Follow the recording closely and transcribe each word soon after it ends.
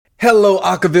Hello,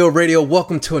 Acapella Radio.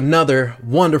 Welcome to another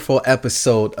wonderful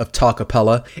episode of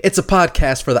Talkapella. It's a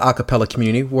podcast for the acapella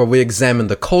community where we examine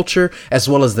the culture as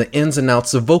well as the ins and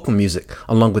outs of vocal music,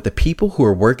 along with the people who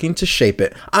are working to shape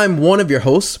it. I'm one of your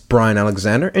hosts, Brian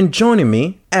Alexander, and joining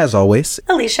me, as always,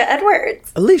 Alicia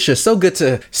Edwards. Alicia, so good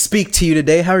to speak to you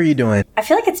today. How are you doing? I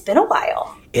feel like it's been a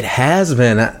while. It has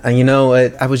been.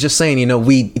 I was just saying,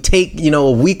 we take,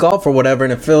 a week off or whatever,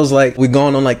 and it feels like we're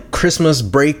going on like Christmas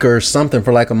break or something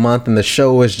for like a month, and the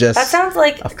show is just... That sounds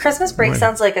like... Christmas break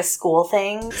sounds like a school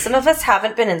thing. Some of us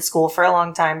haven't been in school for a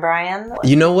long time, Brian.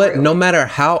 You know what? No matter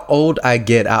how old I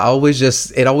get,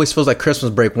 it always feels like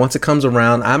Christmas break. Once it comes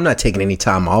around, I'm not taking any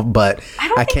time off, but... I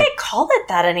don't think I call it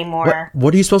that anymore.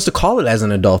 What are you supposed to call it as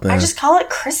an adult then? I just call it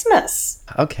Christmas.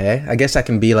 Okay, I guess I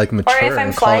can be like mature. Or if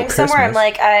I'm flying somewhere, I'm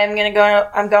like, I'm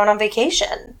going on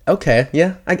vacation. Okay,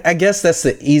 yeah. I guess that's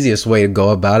the easiest way to go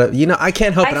about it. I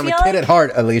can't help it. I'm a kid at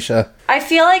heart, Alicia. I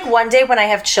feel like one day when I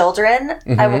have children,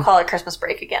 I will call it Christmas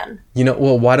break again.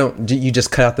 Why don't you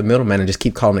just cut out the middleman and just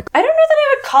keep calling it? I don't know that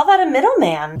I would call that a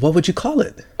middleman. What would you call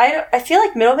it? I feel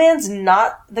like middleman's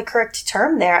not the correct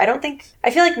term there.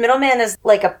 I feel like middleman is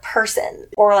like a person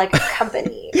or like a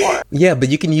company. Yeah, but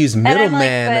you can use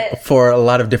middleman for a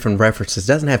lot of different references. It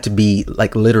doesn't have to be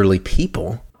like literally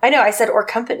people. I know, I said or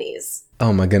companies.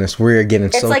 Oh my goodness, we're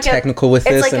getting so technical with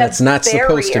this, and it's not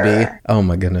supposed to be. Oh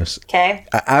my goodness. Okay.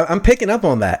 I'm picking up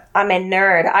on that. I'm a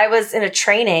nerd. I was in a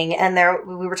training, and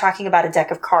we were talking about a deck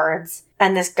of cards,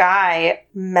 and this guy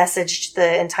messaged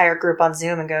the entire group on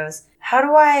Zoom and goes, "How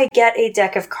do I get a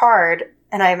deck of card?"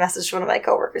 And I messaged one of my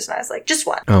coworkers, and I was like, "Just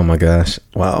one." Oh my gosh!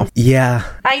 Wow. Yeah.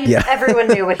 Everyone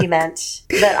knew what he meant.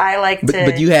 That I like to.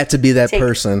 But you had to be that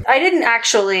person. I didn't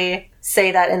actually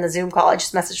say that in the Zoom call. I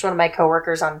just messaged one of my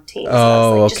coworkers on Teams.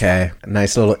 Oh, okay.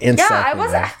 Nice little insight. Yeah, I'm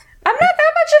not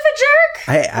that much of a jerk.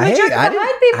 I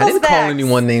didn't call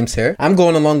anyone names here. I'm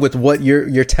going along with what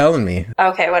you're telling me.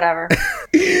 Okay, whatever.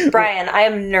 Brian, I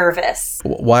am nervous.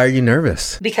 Why are you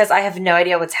nervous? Because I have no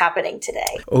idea what's happening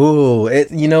today. Oh,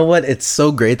 you know what? It's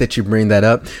so great that you bring that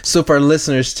up. So for our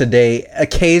listeners today,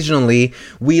 occasionally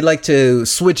we like to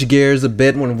switch gears a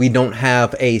bit when we don't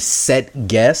have a set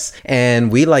guest,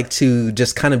 and we like to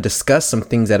just kind of discuss some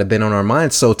things that have been on our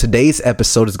minds. So today's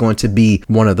episode is going to be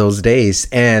one of those days,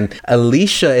 and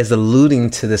Alicia is alluding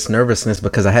to this nervousness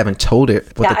because I haven't told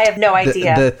it. I have no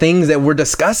idea. The things that we're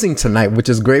discussing tonight, which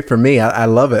is great for me. I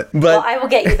love it. But I will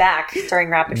get you back during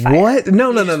rapid fire. What?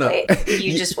 No.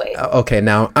 You just wait. Okay,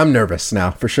 now I'm nervous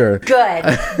now for sure.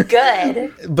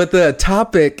 Good. But the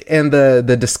topic and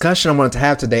the discussion I wanted to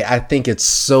have today, I think it's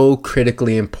so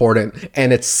critically important,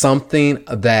 and it's something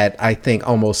that I think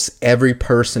almost every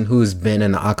person who's been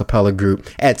in an a cappella group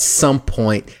at some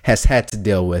point has had to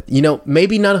deal with.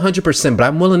 Maybe not 100%, but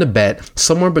I'm willing to bet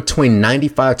somewhere between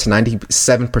 95 to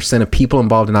 97% of people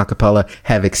involved in a cappella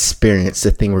have experienced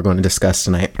the thing we're going to discuss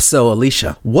tonight. So,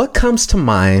 Alicia, what comes to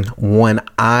mind when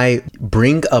I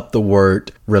bring up the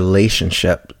word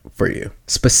relationship for you,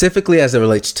 specifically as it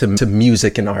relates to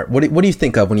music and art? What do you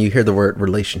think of when you hear the word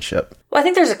relationship? Well, I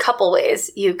think there's a couple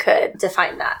ways you could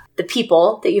define that. The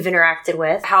people that you've interacted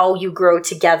with, how you grow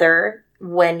together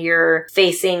when you're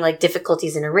facing like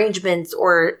difficulties in arrangements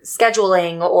or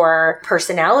scheduling or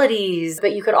personalities.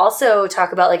 But you could also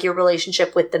talk about like your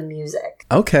relationship with the music.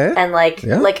 Okay. And like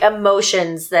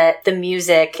emotions that the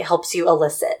music helps you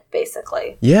elicit,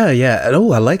 basically. Yeah.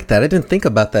 Oh, I like that. I didn't think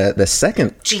about that. The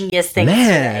second genius thing.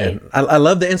 Man, I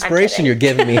love the inspiration you're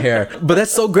giving me here. But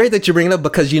that's so great that you bring it up,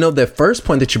 because the first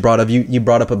point that you brought up, you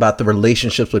brought up about the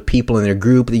relationships with people in your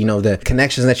group, the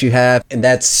connections that you have. And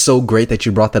that's so great that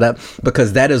you brought that up,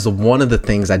 because that is one of the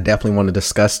things I definitely want to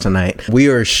discuss tonight. We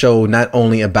are a show not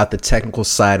only about the technical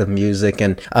side of music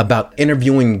and about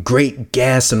interviewing great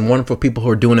guests and wonderful people who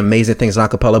are doing amazing things in a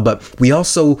cappella, but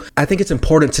I think it's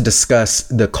important to discuss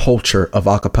the culture of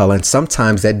a cappella, and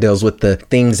sometimes that deals with the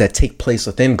things that take place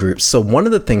within groups. So one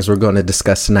of the things we're going to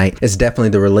discuss tonight is definitely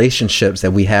the relationships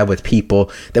that we have with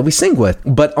people that we sing with.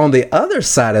 But on the other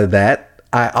side of that,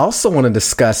 I also want to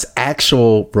discuss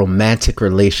actual romantic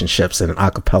relationships in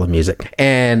a cappella music.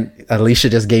 And Alicia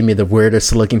just gave me the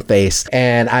weirdest looking face,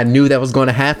 and I knew that was going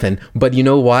to happen. But you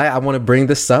know why I want to bring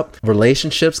this up?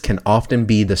 Relationships can often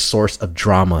be the source of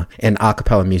drama in a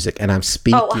cappella music. And I'm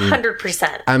speaking... Oh,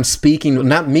 100%. I'm speaking,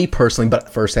 not me personally, but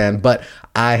firsthand, but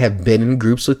I have been in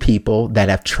groups with people that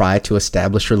have tried to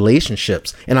establish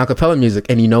relationships in a cappella music.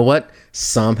 And you know what?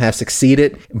 Some have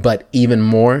succeeded, but even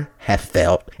more have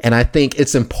felt. And I think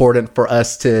it's important for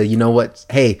us to, you know what,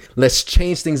 hey, let's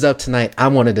change things up tonight. I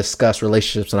want to discuss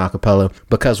relationships in acapella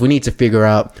because we need to figure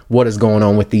out what is going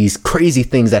on with these crazy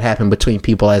things that happen between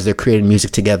people as they're creating music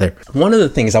together. One of the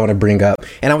things I want to bring up,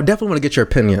 and I would definitely want to get your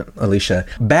opinion, Alicia,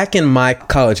 back in my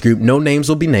college group, no names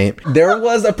will be named, there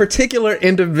was a particular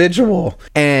individual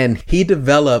and he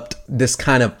developed this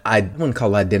kind of, I wouldn't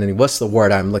call it identity. What's the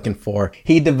word I'm looking for?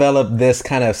 He developed this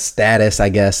kind of status, I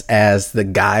guess, as the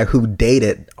guy who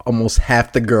dated almost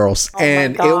half the girls.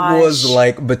 And it was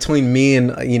like between me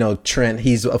and, you know, Trent,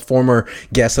 he's a former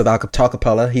guest of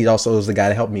Talkapella. He also was the guy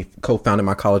that helped me co-founded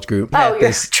my college group. Oh,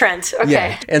 you're Trent. Okay.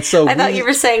 Yeah. And so I thought you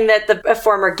were saying that a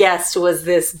former guest was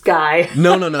this guy.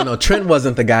 No. Trent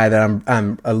wasn't the guy that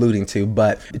I'm alluding to,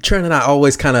 but Trent and I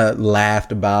always kind of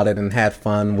laughed about it and had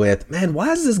fun with, man,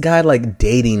 why is this guy like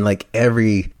dating like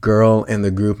every girl in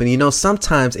the group? And you know,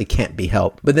 sometimes it can't be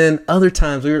helped, but then other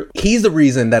times he's the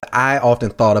reason that I often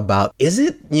thought about, is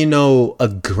it, you know, a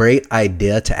great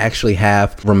idea to actually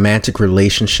have romantic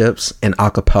relationships in a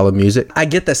cappella music? I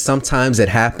get that sometimes it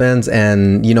happens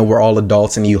and, you know, we're all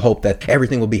adults and you hope that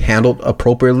everything will be handled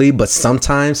appropriately, but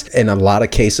sometimes in a lot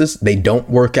of cases they don't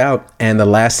work out, and the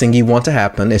last thing you want to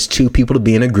happen is two people to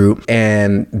be in a group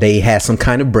and they had some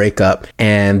kind of breakup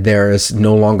and there is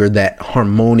no longer that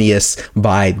harmonious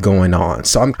vibe going on.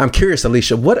 So I'm curious,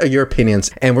 Alicia, what are your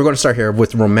opinions? And we're going to start here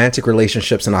with romantic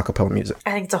relationships in a cappella music.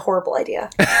 I think it's a horrible idea.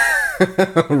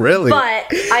 Really? But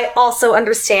I also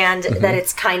understand that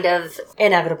it's kind of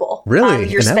inevitable. Really?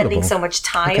 You're spending so much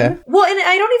time. Okay. Well, and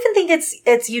I don't even think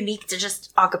it's unique to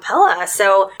just a cappella.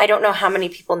 So I don't know how many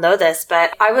people know this,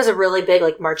 but I was a really big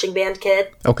like marching band kid.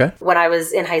 Okay. When I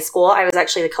was in high school, I was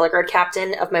actually the color guard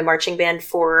captain of my marching band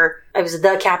I was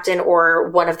the captain or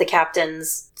one of the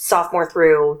captains sophomore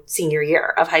through senior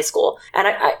year of high school. And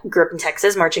I grew up in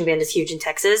Texas. Marching band is huge in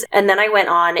Texas. And then I went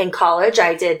on in college.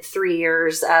 I did 3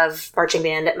 years of marching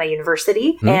band at my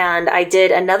university. And I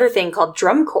did another thing called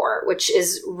drum corps, which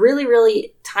is really,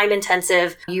 really time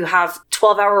intensive. You have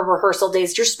 12-hour rehearsal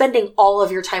days. You're spending all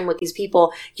of your time with these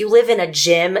people. You live in a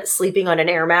gym, sleeping on an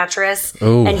air mattress,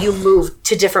 and you move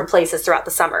to different places throughout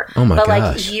the summer. Oh my gosh.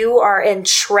 Like you are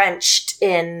entrenched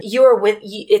in,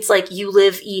 it's like you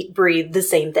live, eat, breathe the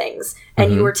same things.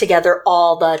 And you are together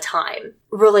all the time.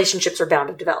 Relationships are bound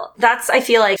to develop. That's, I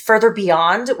feel like, further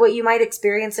beyond what you might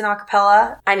experience in a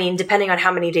cappella. I mean, depending on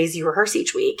how many days you rehearse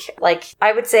each week. Like,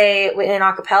 I would say in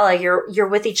a cappella, you're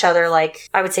with each other, like,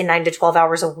 I would say 9 to 12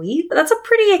 hours a week. That's a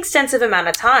pretty extensive amount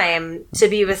of time to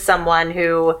be with someone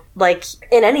who, like,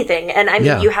 in anything. And I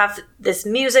mean, you have this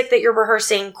music that you're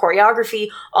rehearsing, choreography,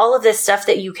 all of this stuff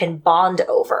that you can bond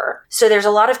over. So there's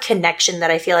a lot of connection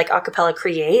that I feel like a cappella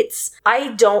creates. I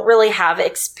don't really have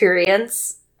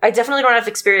experience. I definitely don't have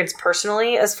experience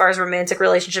personally as far as romantic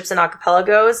relationships in a cappella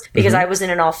goes, because I was in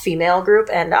an all-female group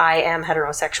and I am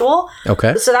heterosexual.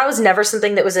 Okay. So that was never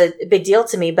something that was a big deal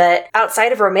to me. But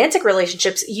outside of romantic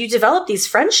relationships, you develop these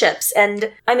friendships.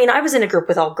 And I mean, I was in a group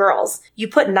with all girls. You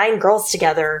put 9 girls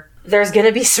together, there's going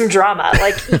to be some drama.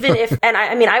 Like, even if, and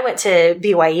I mean, I went to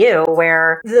BYU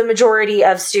where the majority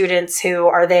of students who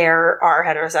are there are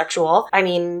heterosexual. I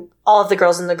mean, all of the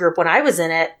girls in the group when I was in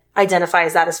it identify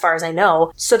as that as far as I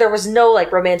know. So there was no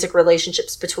like romantic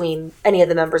relationships between any of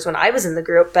the members when I was in the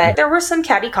group, but there were some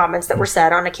catty comments that were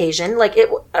said on occasion. Like it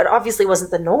obviously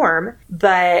wasn't the norm,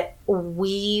 but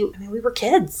we were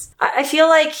kids. I feel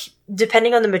like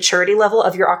depending on the maturity level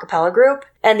of your a cappella group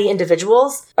and the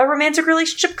individuals, a romantic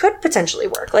relationship could potentially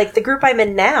work. Like the group I'm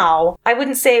in now, I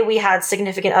wouldn't say we had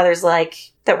significant others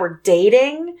like that were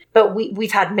dating, but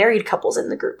we've had married couples in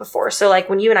the group before. So like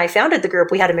when you and I founded the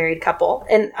group, we had a married couple,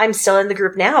 and I'm still in the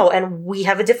group now and we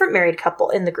have a different married couple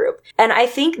in the group. And I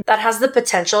think that has the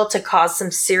potential to cause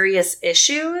some serious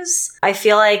issues. I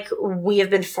feel like we have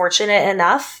been fortunate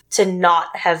enough to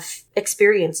not have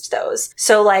experienced those.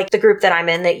 So like the group that I'm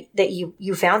in that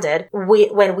you founded,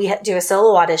 when we do a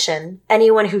solo audition,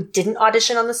 anyone who didn't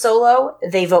audition on the solo,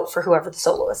 they vote for whoever the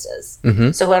soloist is.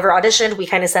 So whoever auditioned, we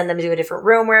kind of send them to a different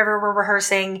room wherever we're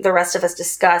rehearsing. The rest of us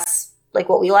discuss like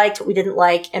what we liked, what we didn't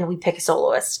like, and we pick a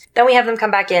soloist. Then we have them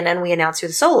come back in and we announce who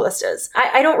the soloist is.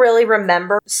 I don't really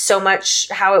remember so much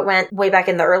how it went way back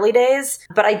in the early days,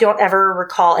 but I don't ever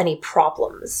recall any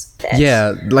problems.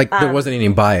 Yeah, like there wasn't any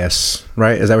bias,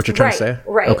 right? Is that what you're trying to say?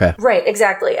 Right. Okay. Right,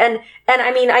 exactly. And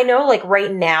I mean, I know like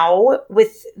right now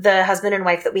with the husband and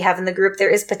wife that we have in the group, there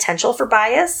is potential for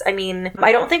bias. I mean,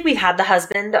 I don't think we've had the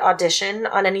husband audition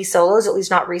on any solos, at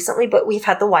least not recently, but we've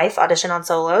had the wife audition on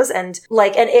solos, and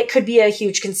it could be a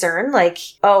huge concern. Like,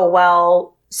 oh,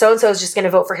 well, so-and-so is just going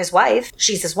to vote for his wife.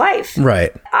 She's his wife.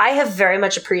 Right. I have very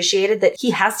much appreciated that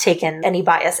he has taken any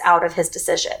bias out of his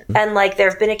decision. And like, there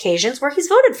have been occasions where he's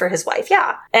voted for his wife.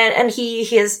 Yeah. And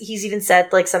he's even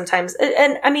said like sometimes,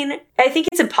 and I mean, I think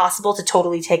it's impossible to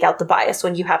totally take out the bias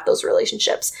when you have those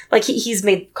relationships. Like he's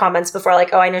made comments before, like,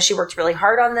 oh, I know she worked really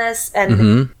hard on this.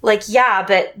 And like, yeah,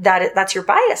 but that's your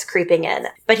bias creeping in.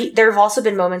 But there have also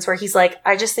been moments where he's like,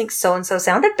 I just think so-and-so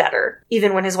sounded better,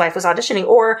 even when his wife was auditioning.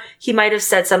 Or he might have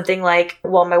said something like,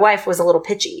 well, my wife was a little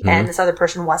pitchy and this other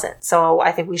person wasn't. So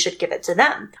I think we should give it to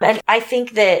them. And I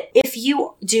think that if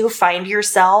you do find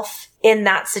yourself in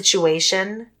that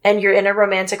situation and you're in a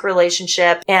romantic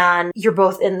relationship and you're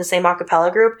both in the same a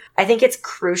cappella group, I think it's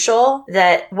crucial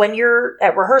that when you're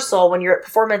at rehearsal, when you're at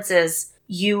performances,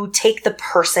 you take the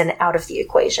person out of the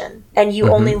equation and you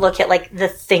only look at like the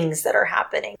things that are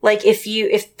happening. Like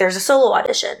if there's a solo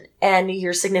audition and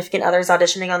your significant other's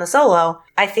auditioning on the solo,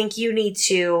 I think you need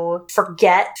to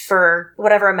forget for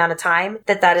whatever amount of time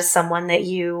that is someone that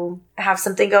you have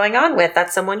something going on with.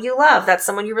 That's someone you love. That's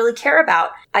someone you really care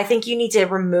about. I think you need to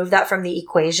remove that from the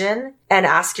equation and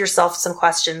ask yourself some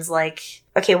questions like,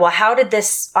 okay, well, how did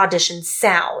this audition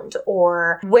sound?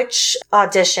 Or which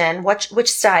audition,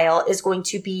 which style is going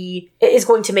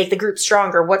to make the group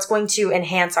stronger? What's going to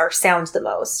enhance our sound the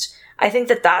most? I think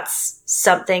that's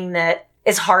something that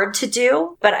is hard to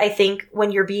do, but I think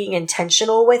when you're being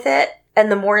intentional with it, and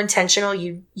the more intentional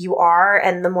you are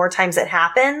and the more times it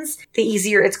happens, the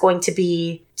easier it's going to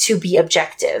be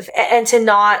objective and to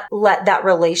not let that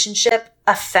relationship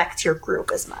affect your group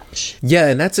as much. Yeah,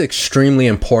 and that's extremely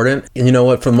important. And you know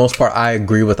what? For the most part, I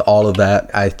agree with all of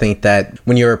that. I think that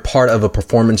when you're part of a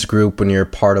performance group, when you're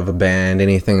part of a band,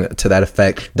 anything to that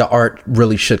effect, the art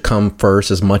really should come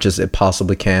first as much as it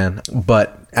possibly can.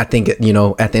 But I think, you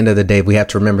know, at the end of the day, we have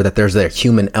to remember that there's a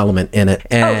human element in it.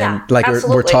 And like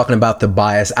we're talking about the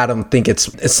bias, I don't think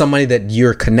it's somebody that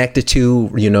you're connected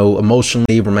to, you know,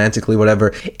 emotionally, romantically,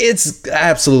 whatever. It's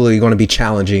absolutely going to be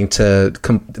challenging to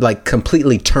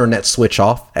completely turn that switch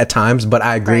off at times. But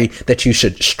I agree that you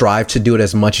should strive to do it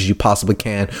as much as you possibly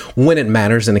can when it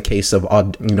matters, in the case of,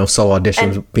 solo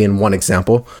auditions being one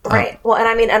example. Right. Well, and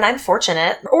I mean, and I'm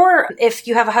fortunate. Or if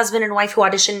you have a husband and wife who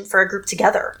audition for a group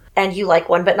together and you like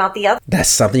one but not the other. That's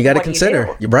something you got to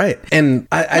consider. You're right. And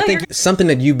I think something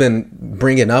that you've been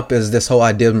bringing up is this whole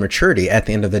idea of maturity at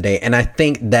the end of the day. And I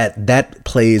think that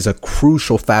plays a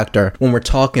crucial factor when we're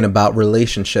talking about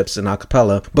relationships in a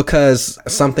cappella, because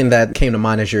something that came to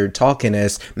mind as you're talking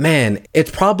is, man, it's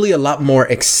probably a lot more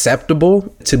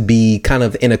acceptable to be kind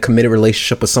of in a committed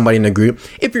relationship with somebody in a group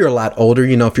if you're a lot older,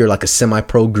 you know, if you're like a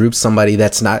semi-pro group, somebody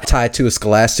that's not tied to a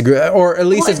scholastic group, or at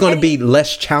least it's going to be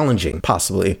less challenging,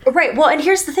 possibly. Right. Well, and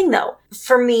here's the thing though,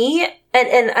 for me,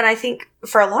 and I think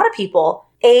for a lot of people,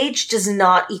 age does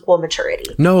not equal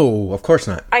maturity. No, of course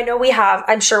not.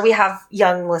 I'm sure we have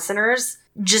young listeners.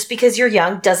 Just because you're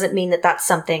young doesn't mean that that's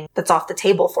something that's off the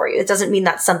table for you. It doesn't mean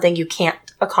that's something you can't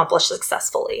accomplish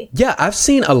successfully. Yeah, I've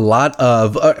seen a lot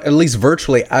of, at least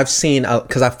virtually, I've seen,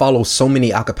 because I follow so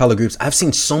many a cappella groups, I've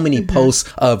seen so many posts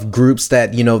of groups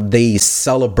that, you know, they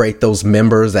celebrate those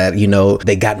members that, you know,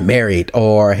 they got married,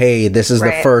 or, hey, this is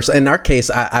the first. In our case,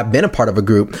 I've been a part of a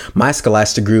group, my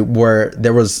Scholastic group, where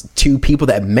there was two people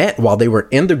that met while they were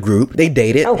in the group. They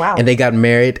dated and they got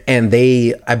married, and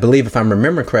they, I believe if I'm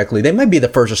remembering correctly, they might be the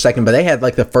first or second, but they had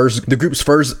like the group's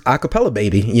first a cappella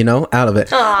baby, you know, out of it.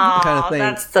 Aww, kind of thing.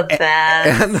 That's the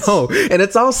best. I know. And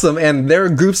it's awesome. And there are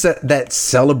groups that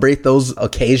celebrate those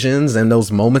occasions and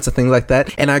those moments and things like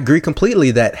that. And I agree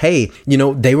completely that, hey, you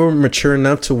know, they were mature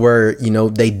enough to where, you know,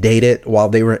 they dated while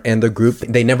they were in the group.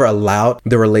 They never allowed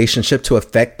the relationship to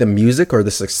affect the music or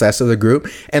the success of the group.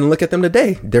 And look at them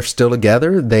today. They're still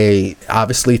together. They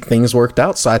obviously, things worked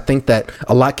out. So I think that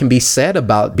a lot can be said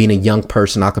about being a young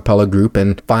person a cappella group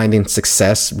and finding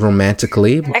success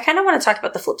romantically. I kind of want to talk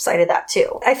about the flip side of that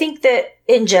too. I think that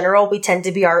in general, we tend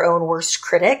to be our own worst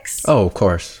critics. Oh, of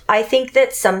course. I think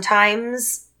that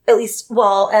sometimes, at least,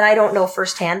 well, and I don't know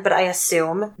firsthand, but I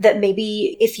assume that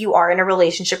maybe if you are in a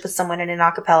relationship with someone in an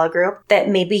a cappella group, that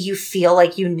maybe you feel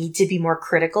like you need to be more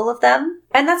critical of them.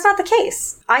 And that's not the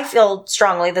case. I feel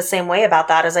strongly the same way about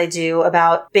that as I do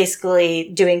about basically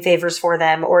doing favors for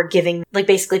them or giving, like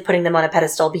basically putting them on a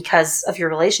pedestal because of your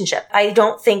relationship. I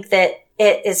don't think that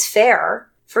it is fair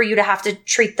for you to have to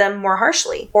treat them more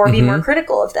harshly or be more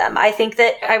critical of them. I think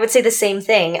that I would say the same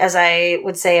thing as I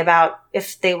would say about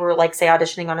if they were like, say,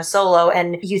 auditioning on a solo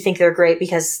and you think they're great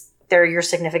because they're your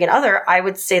significant other. I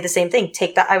would say the same thing.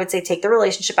 Take the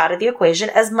relationship out of the equation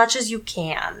as much as you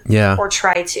can. Yeah. Or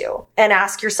try to. And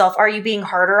ask yourself, are you being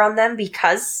harder on them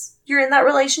because you're in that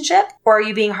relationship? Or are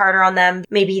you being harder on them?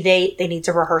 Maybe they need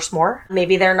to rehearse more.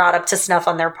 Maybe they're not up to snuff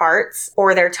on their parts,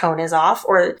 or their tone is off,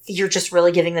 or you're just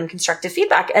really giving them constructive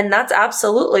feedback. And that's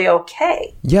absolutely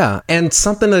okay. Yeah. And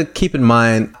something to keep in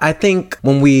mind, I think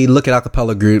when we look at a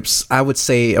cappella groups, I would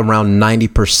say around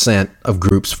 90% of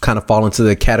groups kind of fall into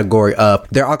the category of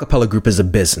their a cappella group is a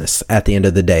business at the end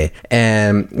of the day.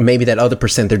 And maybe that other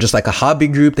percent, they're just like a hobby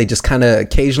group. They just kind of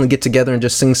occasionally get together and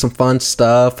just sing some fun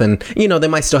stuff. And, you know, they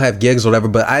might still have gigs or whatever,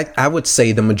 but I would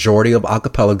say the majority of a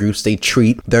cappella groups, they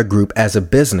treat their group as a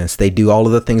business. They do all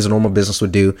of the things a normal business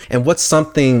would do. And what's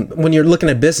something, when you're looking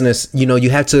at business, you know, you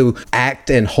have to act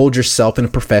and hold yourself in a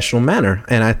professional manner.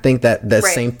 And I think that that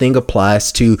same thing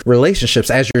applies to relationships.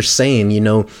 As you're saying, you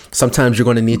know, sometimes you're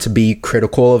going to need to be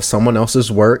critical of someone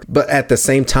else's work. But at the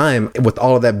same time, with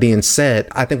all of that being said,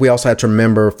 I think we also have to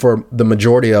remember, for the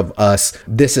majority of us,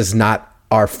 this is not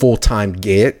our full-time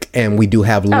gig, and we do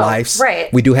have lives.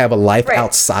 Right. We do have a life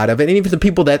outside of it. And even the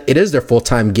people that it is their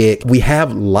full-time gig, we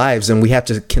have lives, and we have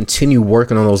to continue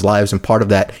working on those lives. And part of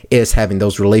that is having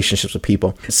those relationships with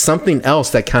people. Something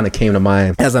else that kind of came to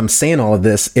mind as I'm saying all of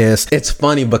this is, it's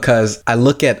funny because I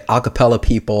look at a cappella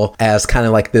people as kind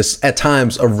of like this, at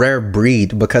times, a rare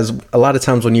breed, because a lot of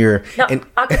times when you're a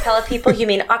cappella people, you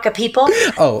mean aka people?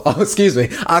 Oh, excuse me.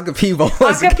 Aka people.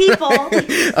 Aka people.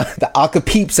 The aka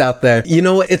peeps out there. You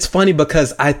know, it's funny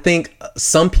because I think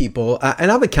some people,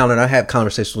 and I've encountered, I have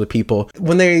conversations with people,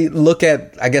 when they look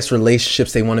at, I guess,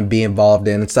 relationships they want to be involved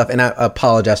in and stuff. And I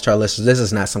apologize to our listeners. This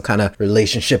is not some kind of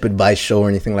relationship advice show or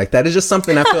anything like that. It's just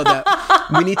something I feel that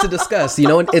we need to discuss. You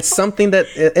know, it's something that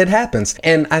it happens.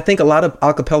 And I think a lot of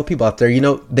a cappella people out there, you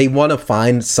know, they want to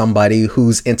find somebody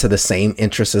who's into the same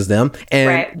interests as them.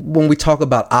 And when we talk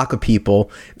about aka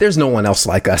people, there's no one else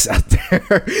like us out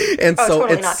there. And so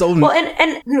totally it's not. so... Well,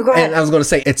 and go ahead. And I was going to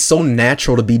say, it's so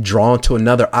natural to be drawn to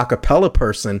another a cappella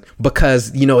person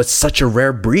because, you know, it's such a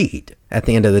rare breed at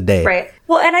the end of the day. Right.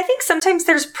 Well, and I think sometimes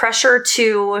there's pressure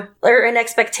or an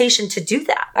expectation to do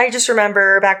that. I just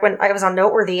remember back when I was on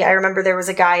Noteworthy, I remember there was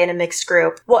a guy in a mixed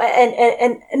group. Well,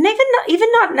 and even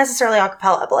not necessarily a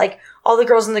cappella, but like all the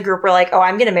girls in the group were like, oh,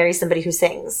 I'm going to marry somebody who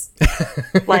sings.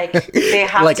 Like they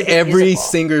have like to be every musical.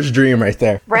 singer's dream right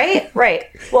there. Right.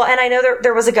 Well, and I know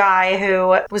there was a guy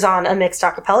who was on a mixed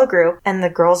a cappella group, and the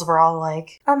girls were all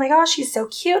like, oh my gosh, he's so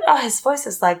cute. Oh, his voice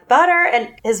is like butter.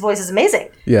 And his voice is amazing.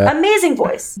 Yeah. Amazing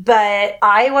voice. But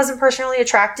I wasn't personally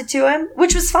attracted to him,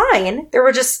 which was fine. There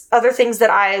were just other things that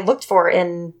I looked for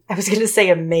in, I was going to say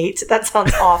a mate. That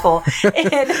sounds awful.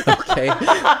 Okay.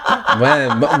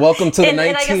 Man, welcome to the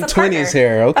 1920s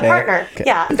here. Okay. A partner. Okay.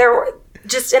 Yeah. There were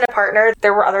just in a partner,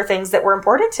 there were other things that were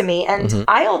important to me. And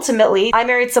I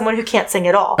married someone who can't sing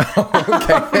at all.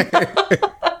 Okay.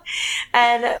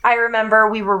 And I remember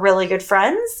we were really good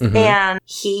friends, and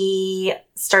he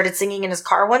started singing in his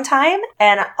car one time,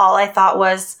 and all I thought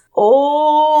was,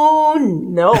 oh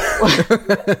no,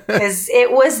 because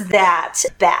it was that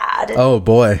bad. Oh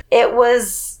boy. It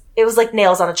was like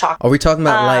nails on a chalkboard. Are we talking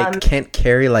about like can't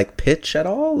carry like pitch at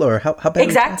all, or how bad?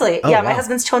 Exactly. Yeah, my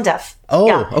husband's tone deaf. Oh,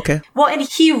 yeah. Okay. Well, and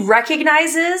he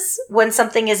recognizes when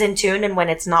something is in tune and when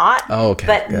it's not. Oh, okay.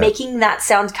 But making that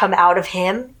sound come out of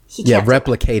him, he can't.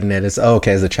 Replicating it is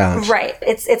is a challenge. Right.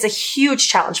 It's a huge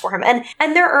challenge for him.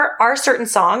 And there are certain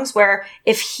songs where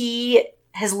if he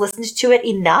has listened to it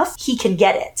enough, he can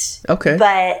get it. Okay.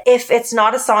 But if it's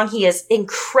not a song he is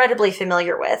incredibly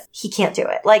familiar with, he can't do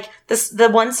it. Like the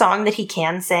one song that he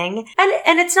can sing,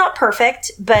 and it's not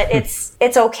perfect, but it's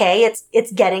okay.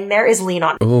 It's getting there, is Lean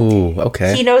On. Ooh,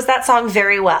 okay. He knows that song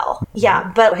very well. Yeah,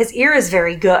 but his ear is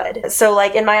very good. So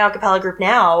like in my a cappella group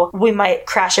now, we might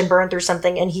crash and burn through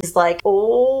something and he's like,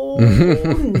 oh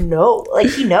no. Like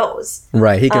he knows.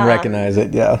 Right. He can recognize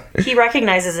it. Yeah. He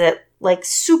recognizes it like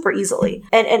super easily.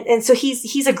 And so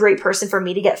he's a great person for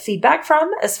me to get feedback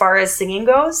from as far as singing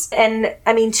goes. And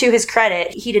I mean, to his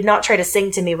credit, he did not try to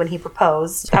sing to me when he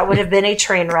proposed. That would have been a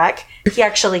train wreck. He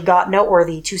actually got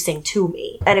Noteworthy to sing to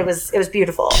me. And it was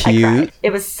beautiful. Cute. I cried. It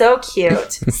was so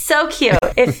cute. So cute.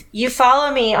 If you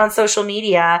follow me on social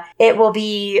media, it will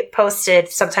be posted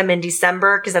sometime in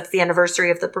December because that's the anniversary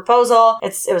of the proposal.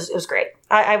 It was great.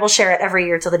 I will share it every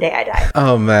year till the day I die.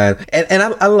 Oh man. And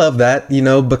I love that, you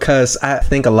know, because I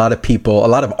think a lot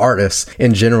of artists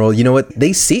in general, you know what,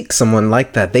 they seek someone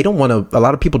like that. They don't want to, a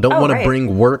lot of people don't want to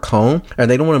bring work home, or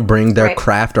they don't want to bring their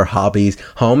craft or hobbies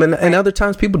home. And other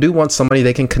times people do want somebody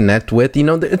they can connect with. You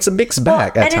know, it's a mixed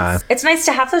bag at times. It's nice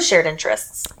to have those shared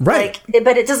interests. Right.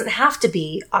 But it doesn't have to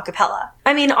be a cappella.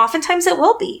 I mean, oftentimes it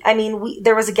will be. I mean,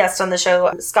 there was a guest on the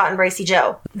show, Scott and Brycey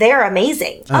Joe. They are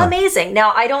amazing. Amazing.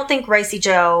 Now, I don't think Brycey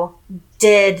Joe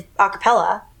did a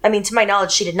cappella. I mean, to my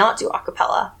knowledge, she did not do a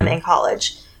cappella in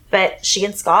college, but she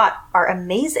and Scott are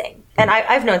amazing. And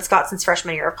I've known Scott since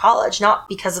freshman year of college, not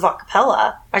because of a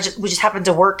cappella. We just happened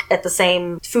to work at the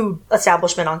same food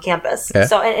establishment on campus. Yeah.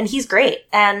 So, and he's great.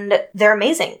 And they're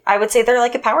amazing. I would say they're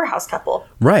like a powerhouse couple.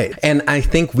 Right. And I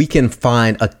think we can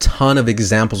find a ton of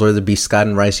examples, whether it be Scott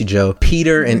and Ricey Joe,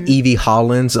 Peter and Evie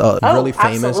Hollins, a really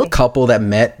famous couple that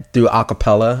met through a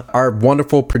cappella. Our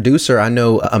wonderful producer, I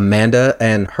know Amanda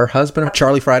and her husband,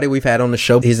 Charlie Friday, we've had on the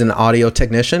show. He's an audio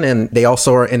technician and they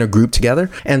also are in a group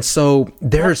together. And so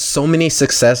there are so many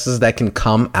successes that can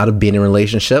come out of being in a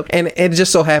relationship. And it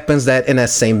just so happens that in that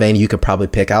same vein, you could probably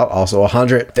pick out also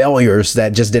 100 failures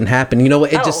that just didn't happen. You know,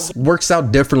 it just works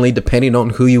out differently depending on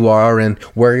who you are and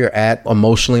where you're at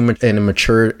emotionally and a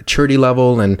maturity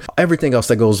level and everything else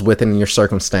that goes with it in your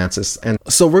circumstances. And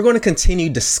so we're going to continue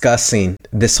discussing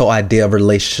this whole idea of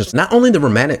relationships, not only the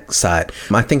romantic side.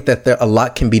 I think that a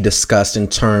lot can be discussed in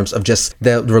terms of just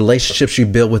the relationships you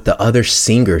build with the other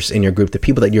singers in your group, the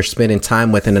people that you're spending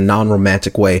time with in a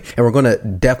non-romantic way. And we're going to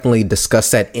definitely discuss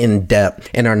that in depth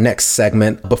in our next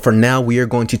segment. But for now, we are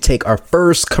going to take our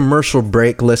first commercial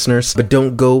break, listeners, but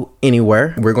don't go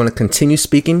anywhere. We're going to continue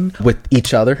speaking with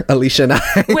each other, Alicia and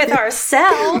I. With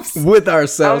ourselves. With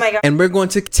ourselves. Oh my God. And we're going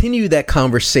to continue that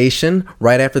conversation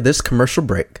right after this commercial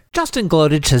break. Justin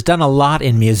Glodich has done a lot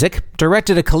in music,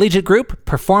 directed a collegiate group,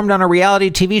 performed on a reality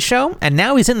TV show, and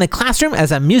now he's in the classroom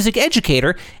as a music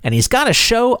educator, and he's got a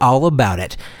show all about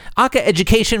it. Aka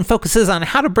Education focuses on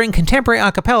how to bring contemporary a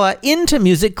cappella into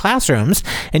music classrooms,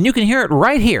 and you can hear it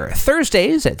right here,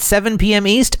 Thursdays at 7 p.m.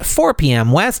 East, 4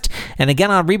 p.m. West, and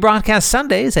again on rebroadcast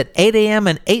Sundays at 8 a.m.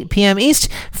 and 8 p.m. East,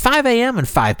 5 a.m. and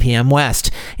 5 p.m. West.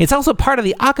 It's also part of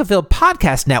the Acaville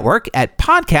Podcast Network at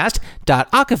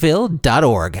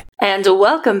podcast.acaville.org. And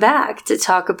welcome back to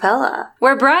Talkapella,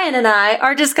 where Brian and I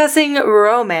are discussing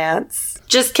romance.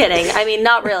 Just kidding. I mean,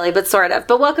 not really, but sort of.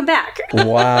 But welcome back.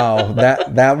 Wow,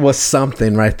 that was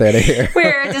something right there to hear.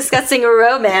 We're discussing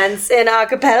romance in a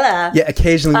cappella. Yeah,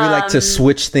 occasionally we like to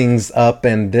switch things up,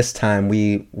 and this time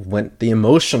we went the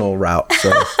emotional route.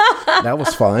 So that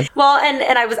was fun. Well,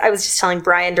 and I was just telling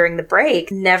Brian during the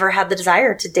break, never had the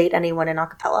desire to date anyone in a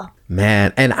cappella.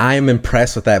 Man, and I am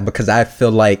impressed with that because I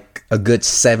feel like a good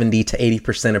 70 to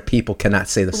 80% of people cannot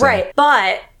say the same. Right.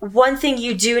 But one thing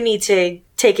you do need to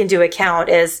take into account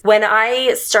is when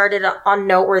I started on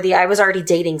Noteworthy, I was already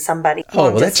dating somebody.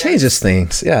 Oh, well, that changes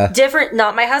things. Yeah. Different.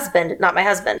 Not my husband.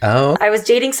 Oh. I was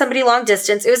dating somebody long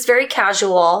distance. It was very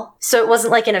casual. So it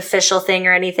wasn't like an official thing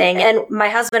or anything. And my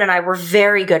husband and I were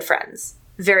very good friends.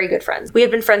 Very good friends. We had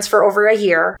been friends for over a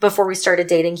year before we started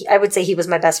dating. I would say he was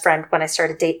my best friend when I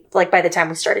started by the time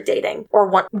we started dating, or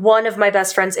one of my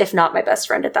best friends, if not my best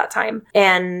friend at that time.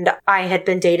 And I had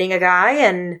been dating a guy,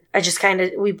 and I just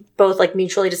we both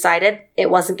mutually decided it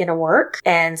wasn't going to work.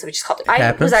 And so we just called it.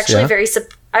 I was actually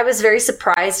I was very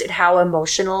surprised at how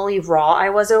emotionally raw I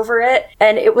was over it.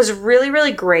 And it was really,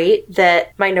 really great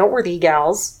that my Noteworthy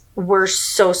gals were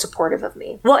so supportive of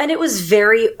me. Well, and it was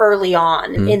very early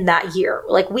on in that year.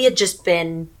 We had just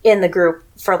been in the group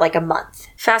for a month.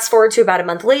 Fast forward to about a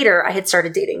month later, I had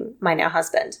started dating my now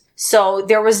husband. So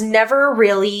there was never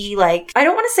really I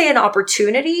don't want to say an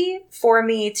opportunity for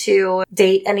me to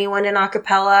date anyone in a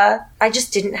cappella. I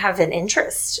just didn't have an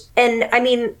interest. And I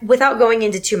mean, without going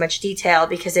into too much detail,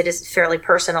 because it is fairly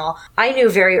personal, I knew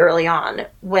very early on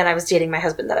when I was dating my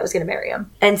husband that I was going to marry him.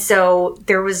 And so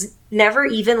there was never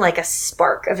even a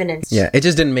spark of an interest. Yeah, it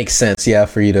just didn't make sense,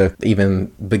 for you to even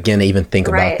begin to even think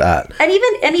about that. And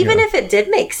even if it did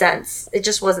make sense, it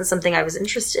just wasn't something I was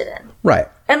interested in. Right.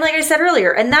 And like I said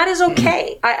earlier, and that is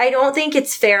okay. I don't think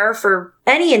it's fair for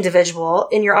any individual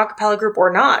in your a cappella group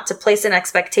or not to place an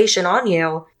expectation on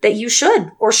you that you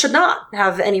should or should not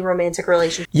have any romantic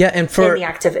relationship in the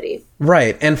activity.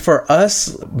 Right. And for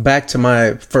us, back to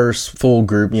my first full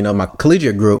group, my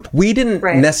collegiate group, we didn't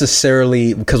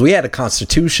necessarily, because we had a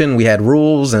constitution, we had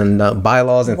rules and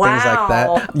bylaws and things like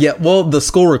that. Yeah. Well, the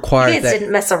school required that. You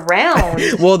didn't mess around.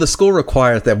 Well, the school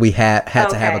required that we had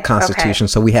to have a constitution.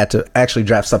 So we had to actually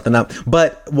draft something up.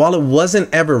 But while it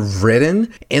wasn't ever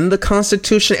written in the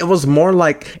constitution, it was more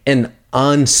like an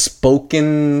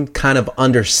unspoken kind of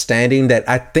understanding that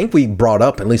I think we brought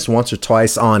up at least once or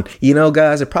twice on,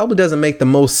 guys, it probably doesn't make the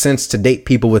most sense to date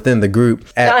people within the group.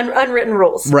 Unwritten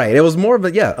rules. Right. It was more of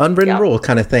a, unwritten rule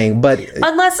kind of thing. But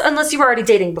unless you were already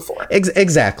dating before.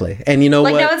 Exactly. And what? No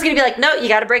one's going to be no, you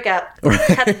got to break up. Right.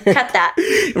 Cut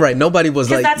that. Right. Nobody was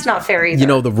that's not fair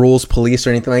either. The rules police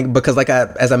or anything because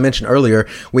as I mentioned earlier,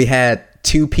 we had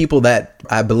two people that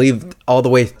I believe all the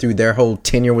way through their whole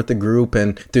tenure with the group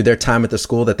and through their time at the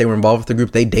school that they were involved with the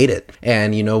group, they dated.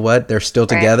 And you know what? They're still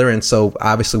together. And so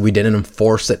obviously we didn't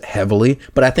enforce it heavily.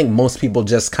 But I think most people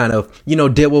just kind of,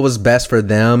 did what was best for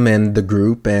them and the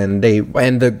group. And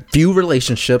the few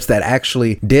relationships that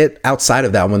actually did outside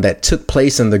of that one that took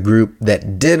place in the group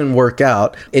that didn't work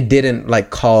out, it didn't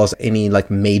cause any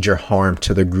major harm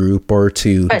to the group or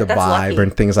to the vibe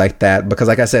and things like that. Because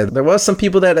like I said, there was some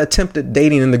people that attempted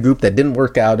dating in the group that didn't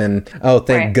work out, and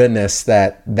thank goodness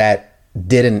that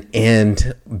didn't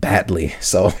end badly.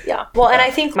 So yeah. Well, and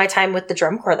I think my time with the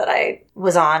drum corps that I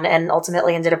was on and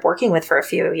ultimately ended up working with for a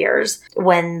few years,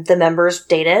 when the members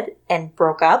dated and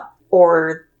broke up,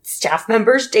 or staff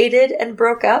members dated and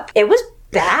broke up, it was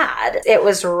bad. It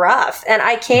was rough. And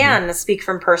I can speak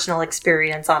from personal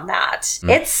experience on that.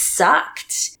 It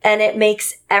sucked. And it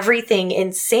makes everything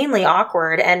insanely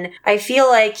awkward. And I feel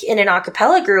like in an a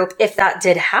cappella group, if that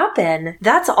did happen,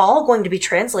 that's all going to be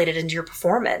translated into your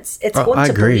performance. It's going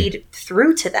to bleed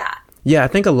through to that. Yeah, I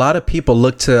think a lot of people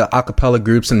look to a cappella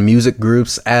groups and music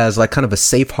groups as kind of a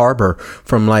safe harbor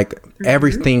from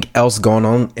everything else going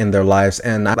on in their lives.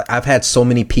 And I've had so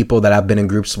many people that I've been in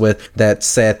groups with that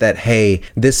said that, hey,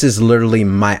 this is literally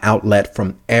my outlet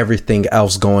from everything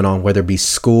else going on, whether it be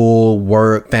school,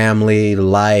 work, family,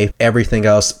 life, everything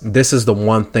else. This is the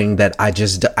one thing that I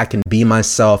can be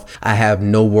myself. I have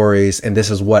no worries. And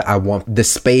this is what I want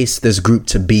this space, this group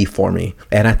to be for me.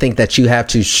 And I think that you have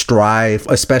to strive,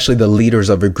 especially the leaders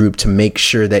of a group, to make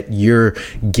sure that you're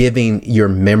giving your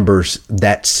members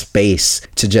that space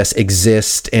to just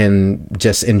exist and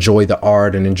just enjoy the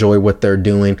art and enjoy what they're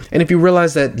doing. And if you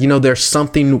realize that, there's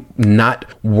something not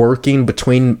working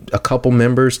between a couple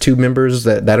members, two members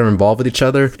that are involved with each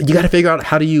other, you got to figure out,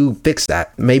 how do you fix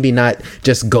that? Maybe not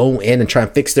just go in and try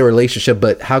and fix their relationship,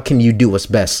 but how can you do what's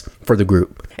best for the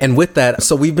group? And with that,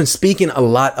 so we've been speaking a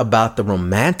lot about the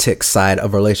romantic side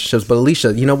of relationships, but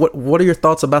Alicia, what are your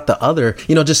thoughts about the other,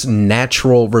 just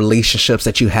natural relationships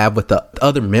that you have with the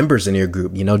other members in your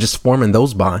group, just forming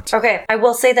those bonds? Okay, I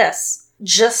will say this.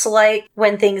 Just like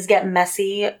when things get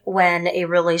messy, when a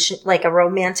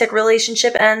romantic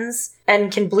relationship ends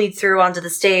and can bleed through onto the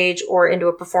stage or into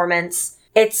a performance,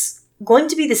 it's going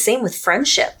to be the same with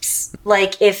friendships.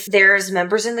 If there's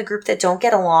members in the group that don't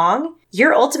get along,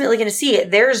 you're ultimately going to see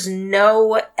it. There's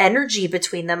no energy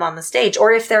between them on the stage.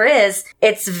 Or if there is,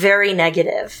 it's very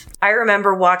negative. I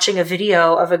remember watching a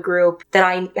video of a group that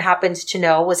I happened to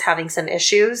know was having some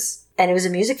issues. And it was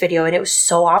a music video, and it was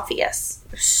so obvious.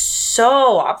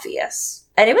 So obvious.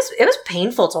 And it was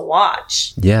painful to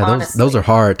watch. Yeah, those are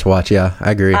hard to watch. Yeah,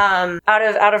 I agree.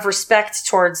 Out of respect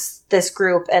towards this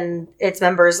group and its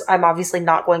members, I'm obviously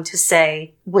not going to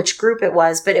say which group it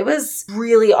was, but it was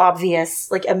really obvious,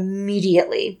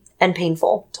 immediately, and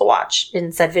painful to watch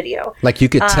in said video. You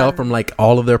could tell from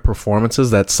all of their performances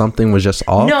that something was just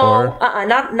off? No,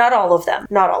 not all of them.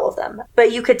 Not all of them.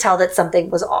 But you could tell that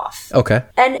something was off. Okay.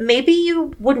 And maybe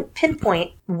you wouldn't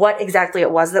pinpoint what exactly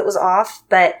it was that was off,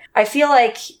 but I feel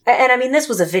this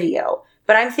was a video,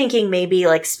 but I'm thinking maybe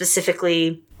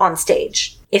specifically on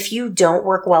stage. If you don't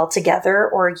work well together,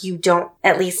 or you don't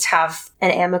at least have an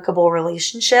amicable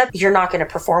relationship, you're not going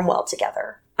to perform well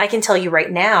together. I can tell you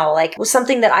right now,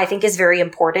 something that I think is very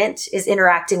important is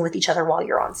interacting with each other while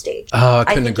you're on stage. Oh, I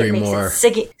couldn't agree more.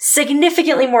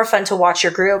 Significantly more fun to watch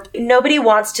your group. Nobody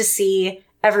wants to see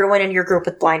everyone in your group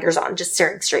with blinders on, just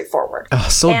staring straight forward. Oh,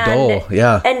 dull.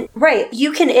 Yeah. And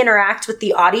you can interact with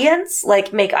the audience,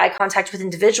 make eye contact with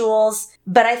individuals,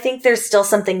 but I think there's still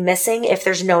something missing if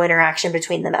there's no interaction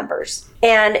between the members.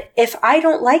 And if I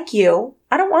don't like you,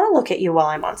 I don't want to look at you while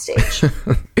I'm on stage.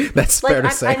 That's fair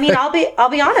to say. I'll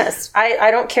be honest.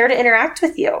 I don't care to interact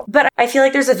with you, but I feel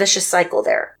like there's a vicious cycle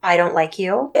there. I don't like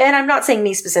you. And I'm not saying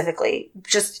me specifically,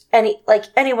 just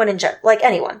anyone in general,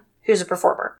 anyone who's a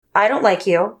performer. I don't like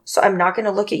you, so I'm not going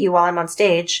to look at you while I'm on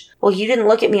stage. Well, you didn't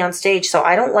look at me on stage, so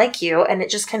I don't like you. And it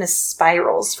just kind of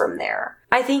spirals from there.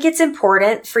 I think it's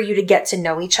important for you to get to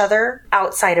know each other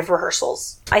outside of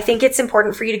rehearsals. I think it's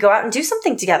important for you to go out and do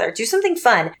something together, do something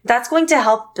fun. That's going to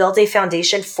help build a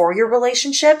foundation for your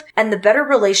relationship. And the better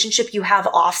relationship you have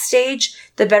off stage,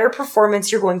 the better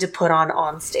performance you're going to put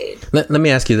on stage. Let me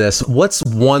ask you this. What's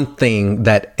one thing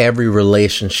that every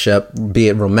relationship, be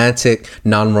it romantic,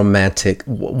 non-romantic,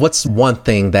 what's one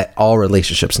thing that all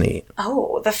relationships need?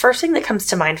 Oh, the first thing that comes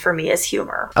to mind for me is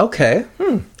humor. Okay.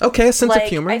 Okay, a sense of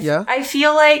humor, yeah. I feel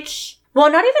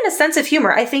not even a sense of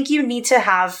humor. I think you need to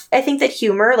I think that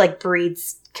humor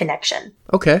breeds connection.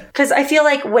 Okay. Because I feel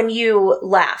like when you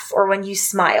laugh or when you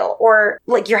smile or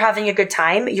you're having a good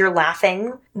time, you're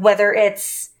laughing, whether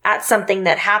it's at something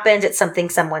that happened, at something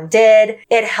someone did.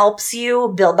 It helps you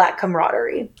build that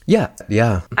camaraderie. Yeah.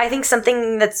 Yeah. I think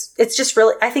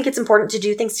I think it's important to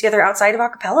do things together outside of a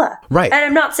cappella. Right. And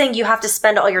I'm not saying you have to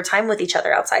spend all your time with each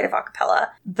other outside of a cappella,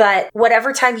 but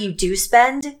whatever time you do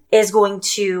spend is going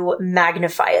to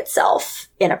magnify itself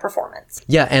in a performance.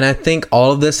 Yeah, and I think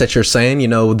all of this that you're saying,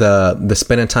 the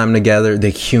spending time together, the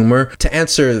humor, to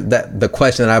answer the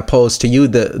question that I posed to you,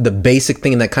 the basic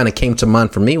thing that kind of came to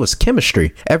mind for me was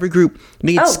chemistry. Every group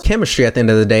needs chemistry at the end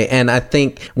of the day, and I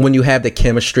think when you have the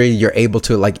chemistry, you're able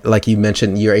to, like you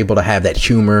mentioned, you're able to have that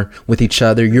humor with each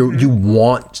other. You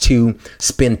want to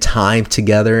spend time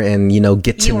together and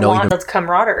get to know. You want that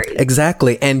camaraderie.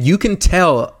 Exactly, and you can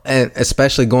tell, and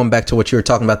especially going back to what you were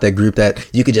talking about, that group that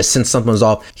you could just sense something's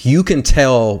off. You can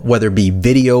tell, whether it be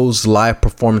videos, live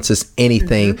performances,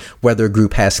 anything, whether a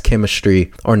group has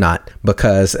chemistry or not,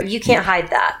 because you can't hide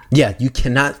that. Yeah, you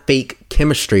cannot fake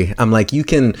chemistry. I'm like, you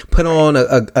can put on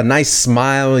a nice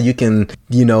smile, you can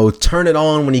turn it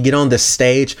on when you get on the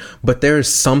stage, but there's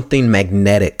something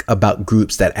magnetic about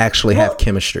groups that actually have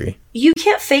chemistry. You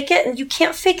can't fake it, and you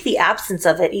can't fake the absence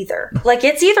of it either. Like,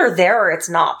 it's either there or it's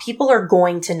not. People are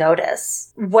going to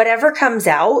notice. Whatever comes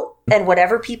out and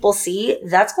whatever people see,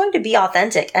 that's going to be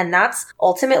authentic. And that's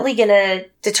ultimately going to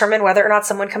determine whether or not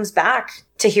someone comes back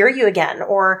to hear you again,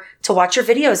 or to watch your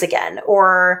videos again,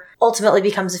 or ultimately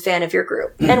becomes a fan of your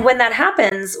group. And when that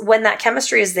happens, when that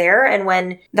chemistry is there and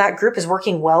when that group is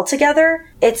working well together,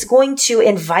 it's going to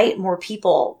invite more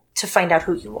people to find out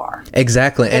who you are.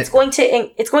 Exactly. It's going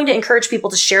to encourage people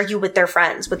to share you with their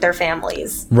friends, with their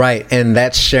families. Right. And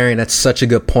that's such a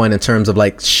good point in terms of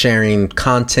like sharing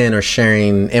content or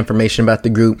sharing information about the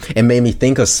group. It made me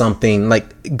think of something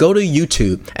like, go to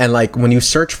YouTube and like when you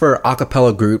search for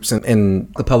acapella groups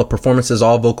and acapella performances,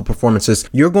 all vocal performances,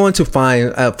 you're going to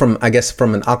find from an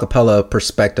acapella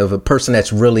perspective, a person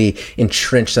that's really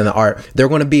entrenched in the art, there are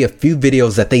going to be a few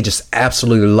videos that they just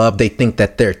absolutely love. They think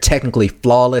that they're technically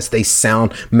flawless. They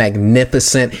sound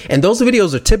magnificent. And those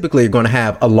videos are typically going to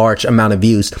have a large amount of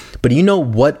views. But you know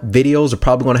what videos are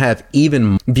probably going to have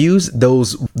even views?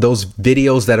 Those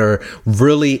videos that are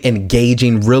really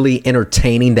engaging, really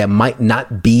entertaining, that might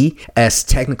not be as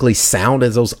technically sound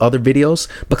as those other videos,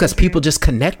 because people just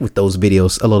connect with those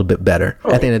videos a little bit better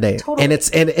at the end of the day. Totally. And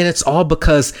it's all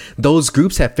because those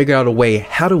groups have figured out a way,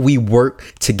 how do we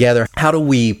work together? How do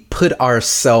we put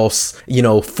ourselves,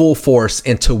 full force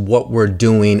into what we're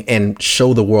doing and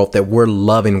show the world that we're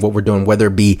loving what we're doing, whether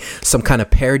it be some kind of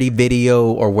parody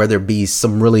video or whether it be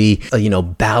some really,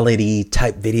 ballady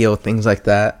type video, things like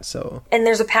that. So, and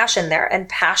there's a passion there, and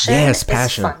passion is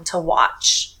fun to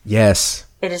watch. Yes.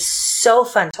 It is so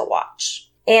fun to watch.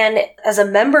 And as a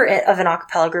member of an a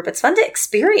cappella group, it's fun to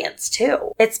experience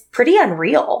too. It's pretty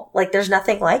unreal. Like, there's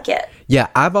nothing like it. Yeah,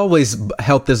 I've always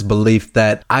held this belief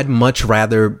that I'd much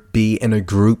rather be in a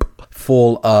group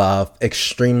full of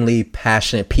extremely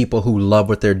passionate people who love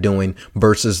what they're doing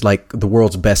versus like the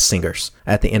world's best singers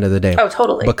at the end of the day. Oh,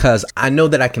 totally. Because I know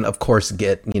that I can, of course,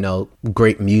 get,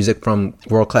 great music from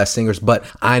world-class singers, but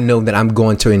I know that I'm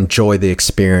going to enjoy the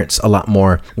experience a lot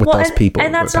more with those people.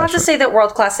 And that's not to say that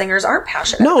world-class singers aren't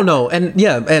passionate. No.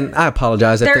 And I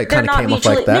apologize if that kind of came off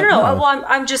like that. No. Well,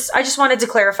 I just wanted to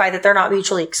clarify that they're not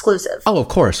mutually exclusive. Oh, of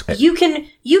course. You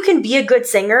can be a good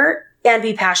singer and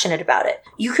be passionate about it.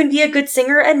 You can be a good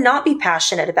singer and not be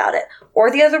passionate about it. Or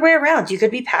the other way around. You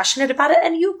could be passionate about it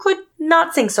and you could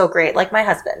not sing so great, like my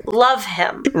husband. Love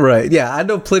him. Right. Yeah. I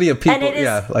know plenty of people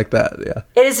like that. Yeah.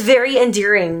 It is very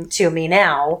endearing to me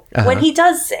now when he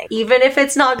does sing, even if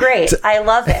it's not great. I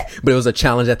love it. But it was a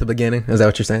challenge at the beginning. Is that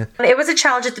what you're saying? It was a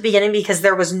challenge at the beginning because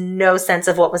there was no sense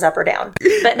of what was up or down.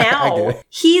 But now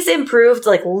he's improved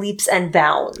like leaps and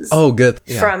bounds. Oh, good.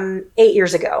 Yeah. From 8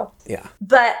 years ago. Yeah.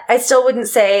 But I still wouldn't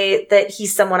say that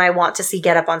he's someone I want to see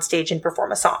get up on stage and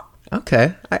perform a song.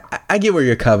 Okay. I get where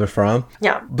you're coming from.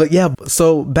 Yeah. But yeah,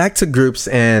 so back to groups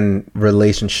and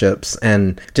relationships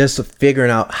and just figuring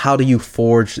out how do you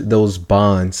forge those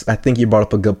bonds. I think you brought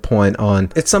up a good point on,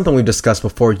 it's something we've discussed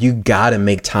before. You got to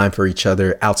make time for each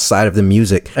other outside of the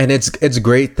music. And it's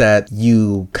great that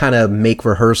you kind of make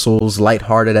rehearsals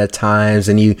lighthearted at times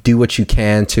and you do what you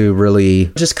can to really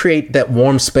just create that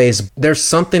warm space. There's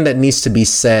something that needs to be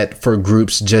said for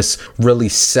groups just really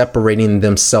separating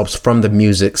themselves from the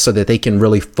music so that they can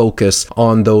really focus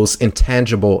on those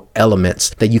intangible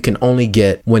elements that you can only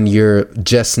get when you're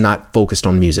just not focused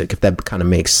on music, if that kind of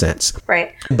makes sense.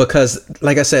 Right. Because,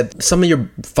 like I said, some of your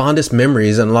fondest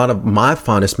memories and a lot of my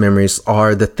fondest memories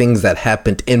are the things that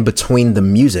happened in between the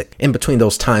music, in between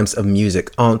those times of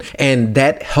music. And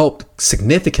that helped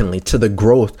significantly to the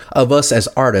growth of us as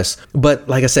artists. But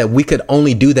like I said, we could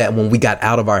only do that when we got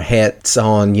out of our heads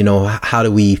on, you know, how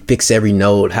do we fix every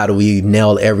note? How do we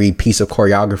nail every piece of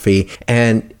choreography?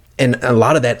 And a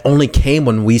lot of that only came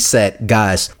when we said,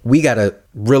 guys, we got to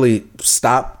really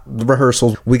stop the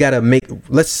rehearsals. We got to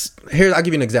I'll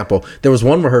give you an example. There was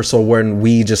one rehearsal when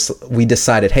we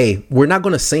decided, hey, we're not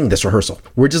going to sing this rehearsal.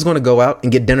 We're just going to go out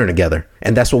and get dinner together.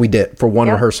 And that's what we did for one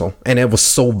rehearsal. And it was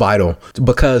so vital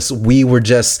because we were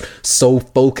just so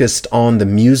focused on the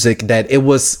music that it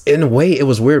was, in a way, it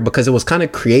was weird because it was kind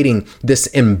of creating this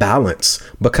imbalance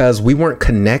because we weren't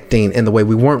connecting in the way,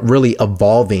 we weren't really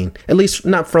evolving, at least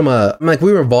not from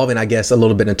we were evolving, I guess, a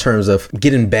little bit in terms of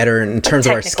getting better in terms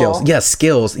of our skills. Yeah,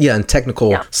 skills. Yeah, and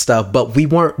technical stuff. But we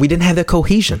didn't have that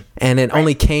cohesion. And it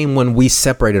only came when we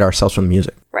separated ourselves from the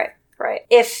music. Right.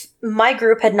 If my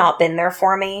group had not been there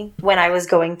for me when I was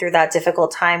going through that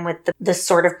difficult time with the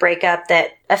sort of breakup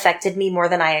that affected me more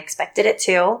than I expected it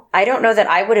to, I don't know that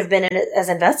I would have been as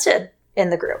invested in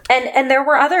the group. And there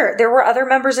were other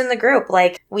members in the group.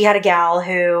 Like we had a gal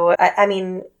who,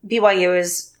 BYU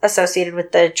is associated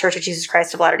with the Church of Jesus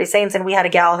Christ of Latter-day Saints. And we had a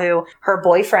gal who her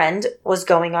boyfriend was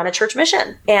going on a church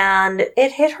mission and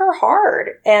it hit her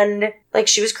hard. And like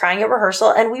she was crying at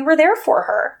rehearsal and we were there for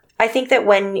her. I think that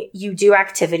when you do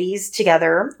activities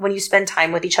together, when you spend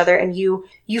time with each other and you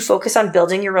focus on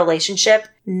building your relationship,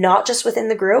 not just within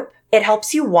the group, it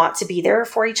helps you want to be there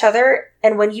for each other.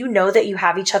 And when you know that you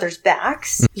have each other's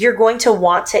backs, you're going to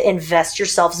want to invest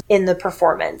yourselves in the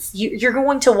performance. You're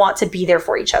going to want to be there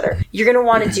for each other. You're going to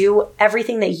want to do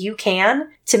everything that you can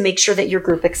to make sure that your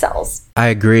group excels. I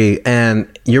agree.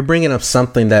 And you're bringing up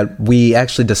something that we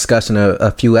actually discussed in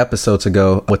a few episodes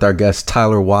ago with our guest,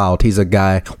 Tyler Wilde. He's a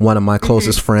guy, one of my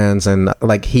closest friends. And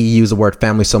like he used the word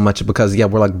family so much because,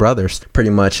 we're like brothers pretty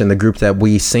much in the group that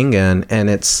we sing in.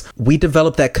 And we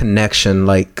developed that connection.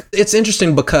 Like it's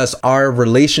interesting because our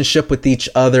relationship with each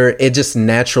other, it just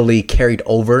naturally carried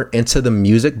over into the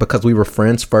music because we were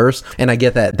friends first. And I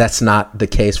get that that's not the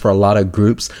case for a lot of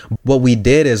groups. What we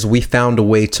did is we found a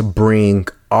way to bring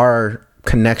our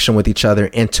connection with each other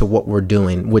into what we're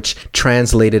doing, which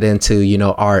translated into,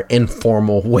 our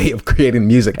informal way of creating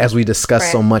music, as we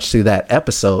discussed so much through that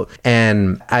episode.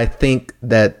 And I think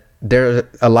that there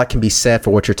a lot can be said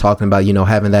for what you're talking about,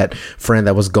 having that friend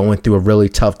that was going through a really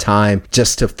tough time,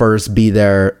 just to first be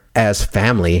there as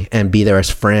family and be there as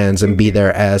friends and be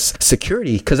there as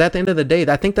security. Because at the end of the day,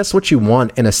 I think that's what you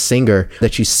want in a singer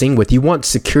that you sing with. You want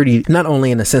security, not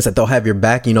only in the sense that they'll have your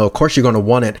back, of course you're going to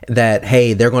want it that,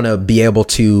 hey, they're going to be able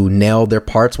to nail their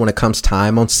parts when it comes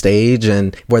time on stage,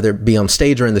 and whether it be on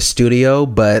stage or in the studio.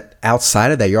 But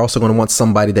outside of that, you're also going to want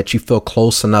somebody that you feel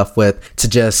close enough with to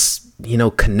just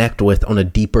connect with on a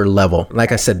deeper level.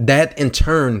 Like I said, that in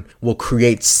turn will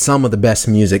create some of the best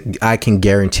music I can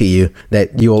guarantee you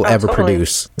that you'll ever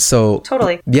produce. So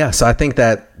so I think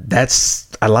that's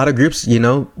a lot of groups,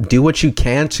 do what you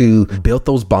can to build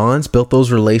those bonds, build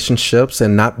those relationships,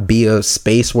 and not be a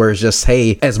space where it's just,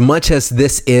 hey, as much as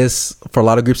this is for a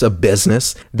lot of groups a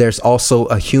business, there's also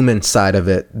a human side of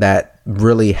it that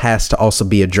really has to also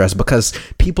be addressed, because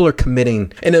people are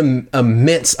committing an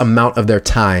immense amount of their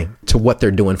time to what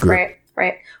they're doing for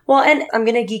Right. Well, and I'm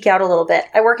going to geek out a little bit.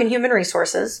 I work in human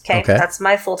resources. Okay. That's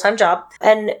my full-time job.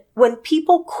 And when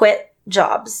people quit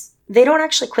jobs, they don't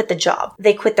actually quit the job.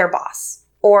 They quit their boss,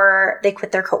 or they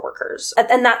quit their coworkers.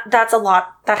 And that's a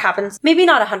lot that happens. Maybe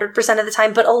not 100% of the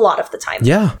time, but a lot of the time.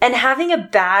 Yeah. And having a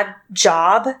bad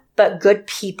job, but good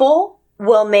people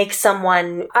will make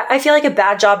someone, I feel like a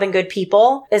bad job and good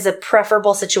people is a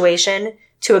preferable situation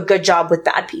to a good job with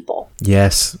bad people.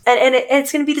 Yes. And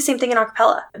it's going to be the same thing in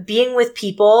acapella. Being with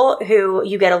people who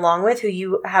you get along with, who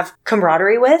you have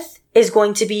camaraderie with, is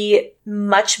going to be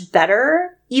much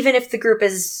better, even if the group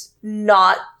is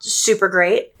not super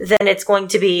great, than it's going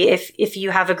to be if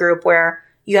you have a group where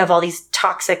you have all these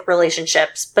toxic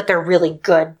relationships, but they're really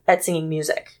good at singing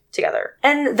music together.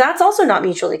 And that's also not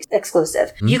mutually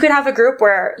exclusive. You could have a group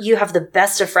where you have the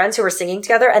best of friends who are singing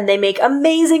together and they make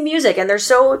amazing music and they're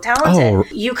so talented.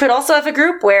 You could also have a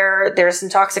group where there's some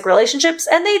toxic relationships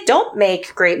and they don't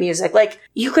make great music. Like,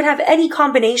 you could have any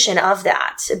combination of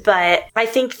that. But I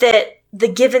think that the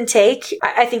give and take,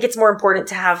 I think it's more important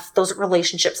to have those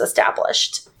relationships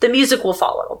established. The music will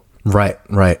follow. Right.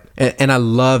 And I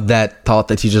love that thought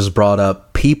that you just brought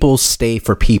up. People stay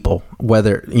for people,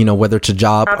 whether it's a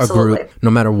job, a group,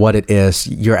 no matter what it is.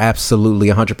 You're absolutely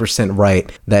 100%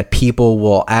 right that people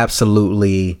will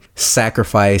absolutely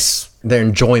sacrifice their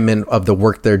enjoyment of the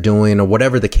work they're doing or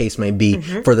whatever the case may be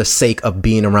for the sake of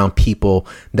being around people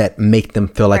that make them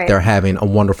feel like they're having a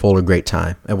wonderful or great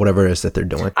time at whatever it is that they're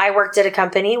doing. I worked at a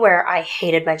company where I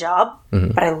hated my job,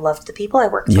 but I loved the people I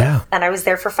worked with. And I was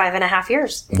there for 5.5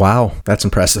 years. Wow, that's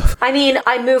impressive. I mean,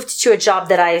 I moved to a job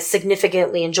that I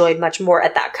significantly enjoyed much more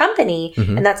at that company,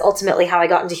 and that's ultimately how I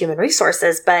got into human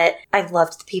resources, but I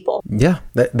loved the people. Yeah,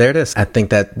 there it is. I think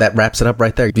that wraps it up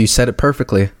right there. You said it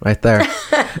perfectly right there.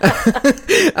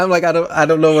 I'm like, I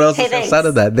don't know what else is outside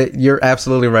of that. You're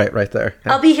absolutely right there.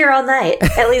 I'll be here all night,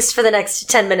 at least for the next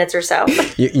 10 minutes or so.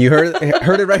 You heard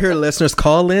it right here, listeners.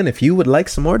 Call in if you would like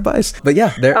some more advice. But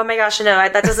yeah, oh my gosh, no,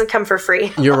 that doesn't come for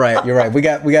free. You're right. We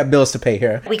got bills to pay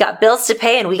here. We got bills to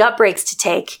pay and we got breaks to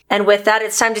take. And with that,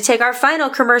 it's time to take our final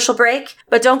commercial break.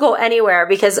 But don't go anywhere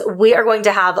because we are going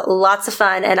to have lots of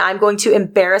fun and I'm going to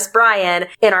embarrass Brian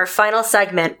in our final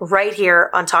segment right here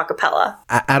on Talkapella.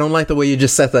 I don't like the way you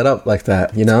just set that up like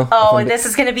that, you know? Oh, and this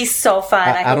is going to be so fun.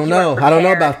 I don't know. I don't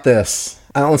know about this.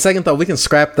 On second thought, we can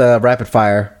scrap the rapid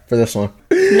fire for this one.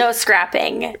 No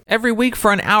scrapping. Every week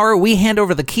for an hour, we hand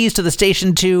over the keys to the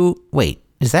station to... Wait,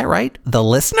 is that right? The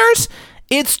listeners?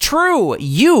 It's true.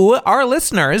 You, our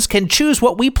listeners, can choose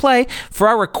what we play for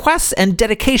our requests and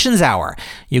dedications hour.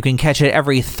 You can catch it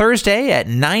every Thursday at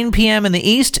 9 p.m. in the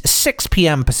East, 6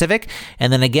 p.m. Pacific,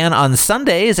 and then again on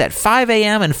Sundays at 5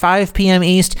 a.m. and 5 p.m.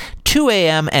 East, 2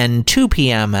 a.m. and 2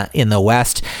 p.m. in the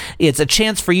West. It's a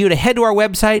chance for you to head to our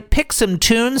website, pick some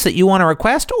tunes that you want to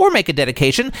request, or make a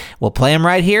dedication. We'll play them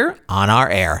right here on our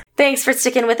air. Thanks for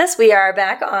sticking with us. We are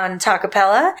back on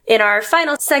Talkapella. In our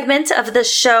final segment of the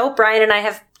show, Brian and I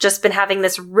have just been having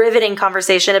this riveting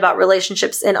conversation about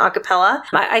relationships in acapella.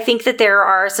 I think that there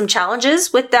are some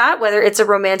challenges with that, whether it's a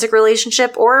romantic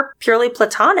relationship or purely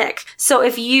platonic. So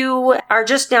if you are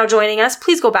just now joining us,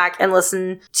 please go back and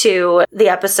listen to the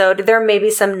episode. There may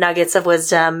be some nuggets of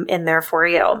wisdom in there for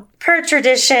you. Per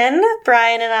tradition,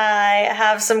 Brian and I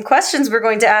have some questions we're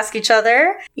going to ask each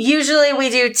other. Usually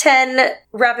we do 10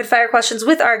 rapid fire questions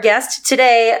with our guest.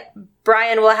 Today,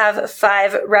 Brian will have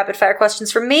 5 rapid fire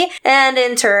questions from me, and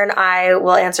in turn, I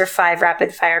will answer 5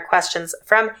 rapid fire questions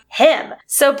from him.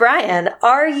 So, Brian,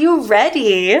 are you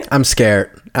ready? I'm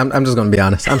scared. I'm just going to be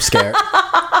honest. I'm scared.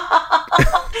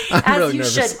 As really you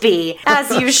nervous. Should be.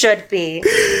 As you should be.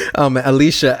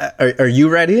 Alicia, are you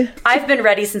ready? I've been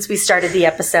ready since we started the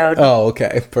episode. Oh,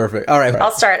 okay. Perfect. All right.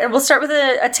 I'll start. And we'll start with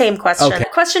a tame question. Okay.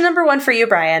 Question number 1 for you,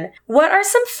 Brian. What are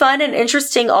some fun and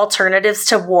interesting alternatives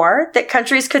to war that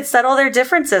countries could settle their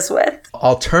differences with?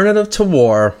 Alternative to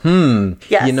war?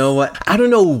 Yes. You know what? I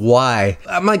don't know why.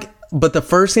 I'm like... But the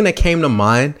first thing that came to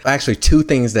mind, actually 2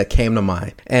 things that came to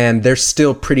mind, and they're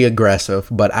still pretty aggressive,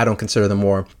 but I don't consider them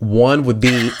war. One would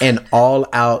be an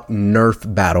all-out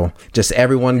Nerf battle. Just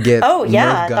everyone get Nerf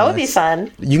guns. That would be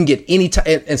fun. You can get any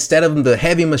type, instead of the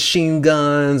heavy machine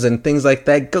guns and things like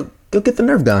that, go get the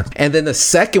Nerf gun. And then the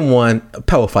second one, a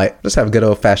pillow fight. Just have a good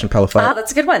old-fashioned pillow fight. Oh,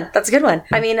 that's a good one. That's a good one.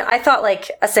 I mean, I thought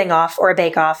like a sing-off or a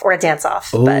bake-off or a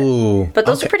dance-off. Ooh. But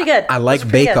those are pretty good. I like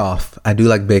bake-off. I do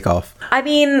like bake-off. I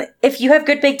mean, if you have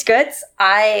good baked goods,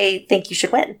 I think you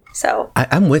should win. So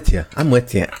I'm with you. All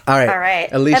right.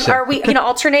 Alicia. Are we going to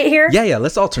alternate here? Yeah.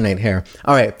 Let's alternate here.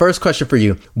 All right. First question for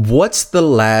you. What's the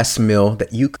last meal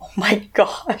that you... Oh my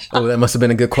gosh. Oh, that must have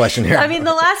been a good question here. I mean,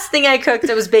 the last thing I cooked,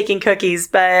 I was baking cookies,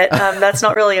 but that's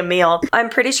not really a meal. I'm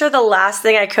pretty sure the last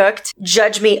thing I cooked,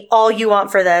 judge me all you want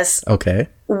for this. Okay.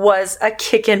 Was a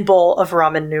kickin' bowl of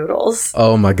ramen noodles.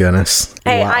 Oh my goodness.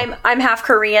 Hey, wow. I'm half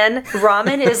Korean.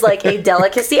 Ramen is like a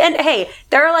delicacy. And hey,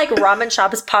 there are like ramen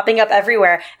shops popping up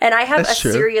everywhere. And I have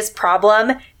serious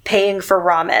problem paying for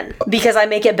ramen because I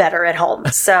make it better at home.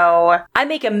 So I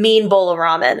make a mean bowl of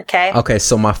ramen, okay? Okay,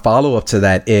 so my follow-up to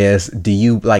that is, do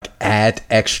you like add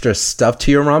extra stuff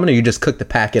to your ramen or you just cook the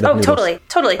packet of noodles?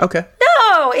 Totally. Okay.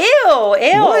 No,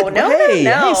 ew. What? No.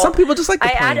 Hey, some people just like the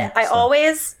I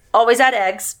always add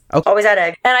eggs. Okay. Always add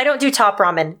egg. And I don't do top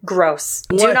ramen. Gross.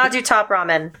 What? Do not do top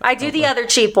ramen. I do the other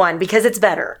cheap one because it's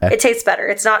better. It tastes better.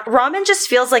 It's not... Ramen just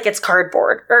feels like it's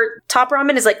cardboard. Or top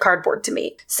ramen is like cardboard to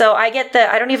me. So I get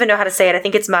I don't even know how to say it. I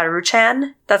think it's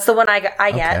Maruchan. That's the one I get.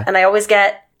 Okay. And I always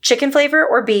get chicken flavor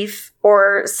or beef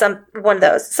or one of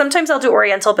those. Sometimes I'll do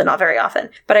Oriental, but not very often.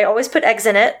 But I always put eggs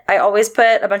in it. I always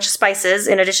put a bunch of spices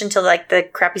in addition to like the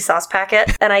crappy sauce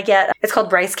packet. And I get, it's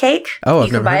called rice cake. Oh,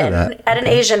 I've never heard of that. At an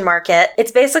Asian market.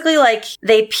 It's basically like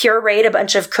they pureed a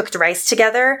bunch of cooked rice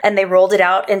together and they rolled it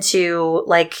out into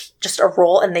like just a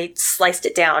roll and they sliced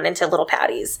it down into little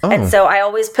patties. Oh. And so I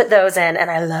always put those in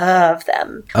and I love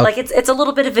them. Okay. Like it's a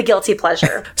little bit of a guilty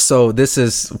pleasure. So this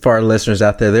is for our listeners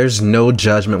out there. There's no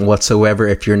judgment whatsoever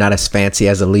if you're not as fancy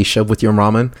as Alicia with your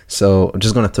ramen. So I'm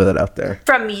just going to throw that out there.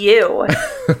 From you.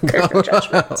 There's no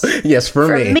judgment. Yes, for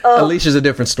me. Alicia's a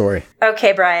different story.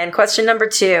 Okay, Brian, question number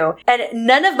 2. And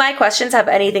none of my questions have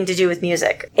anything to do with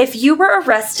music. If you were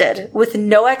arrested with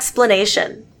no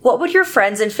explanation, what would your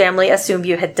friends and family assume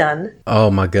you had done?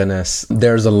 Oh my goodness.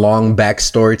 There's a long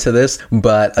backstory to this,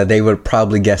 but they would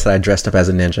probably guess that I dressed up as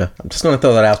a ninja. I'm just going to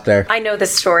throw that out there. I know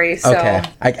this story, so... Okay.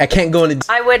 I can't go into...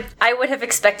 I would have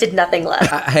expected nothing less.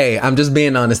 Hey, I'm just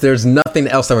being honest. There's nothing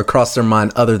else that would cross their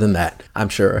mind other than that, I'm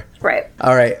sure. Right.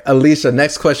 All right, Alicia,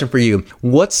 next question for you.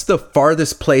 What's the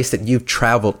farthest place that you've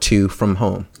traveled to from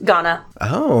home? Ghana.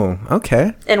 Oh,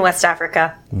 okay. In West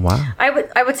Africa. Wow. I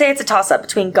would say it's a toss-up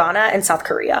between Ghana and South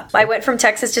Korea. I went from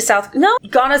Texas to South... No,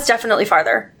 Ghana's definitely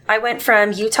farther. I went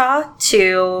from Utah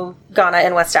to Ghana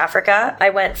in West Africa. I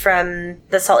went from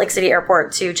the Salt Lake City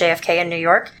airport to JFK in New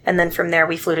York. And then from there,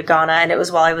 we flew to Ghana. And it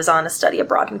was while I was on a study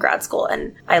abroad in grad school.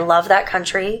 And I love that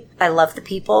country. I love the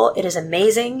people. It is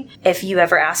amazing. If you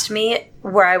ever asked me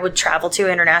where I would travel to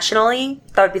internationally,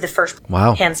 that would be the first.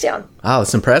 Wow. Hands down. Wow,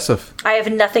 that's impressive. I have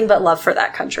nothing but love for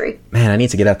that country. Man, I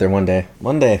need to get out there one day.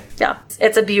 One day. Yeah,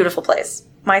 it's a beautiful place.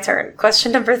 My turn.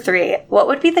 Question number 3. What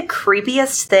would be the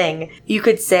creepiest thing you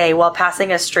could say while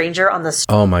passing a stranger on the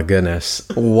street? Oh my goodness.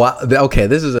 What? Okay,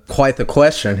 this is quite the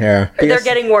question here. They're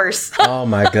getting worse. Oh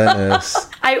my goodness.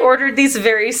 I ordered these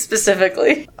very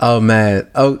specifically. Oh man.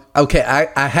 Oh, okay.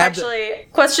 I have Actually,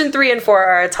 question 3 and 4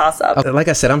 are a toss-up. like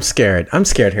I said, I'm scared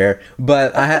here.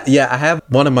 But I have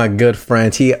one of my good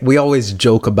friends. We always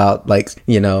joke about like,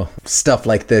 stuff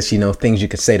like this, things you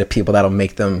could say to people that'll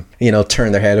make them,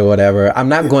 turn their head or whatever.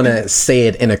 I'm not going to say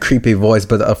it in a creepy voice,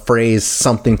 but a phrase,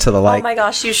 something to the like. Oh my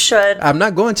gosh, you should. I'm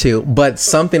not going to, but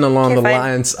something along the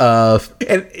lines of,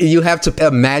 and you have to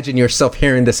imagine yourself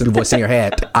hearing this voice in your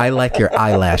head. I like your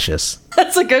eyelashes.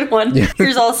 That's a good one.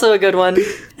 Here's also a good one.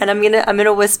 And I'm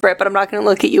gonna whisper it, but I'm not gonna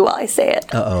look at you while I say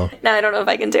it. Uh-oh. Now I don't know if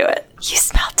I can do it. You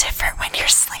smell different when you're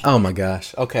sleeping. Oh my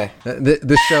gosh. Okay.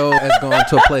 This show has gone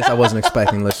to a place I wasn't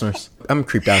expecting, listeners. I'm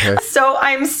creeped out here. So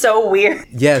I'm so weird.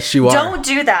 Yes, you are. Don't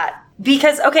do that.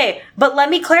 Because, okay, but let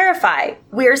me clarify.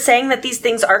 We're saying that these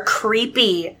things are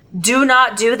creepy. Do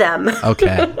not do them.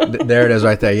 Okay. There it is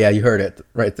right there. Yeah, you heard it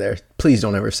right there. Please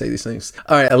don't ever say these things.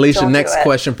 All right, Alicia, next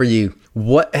question for you.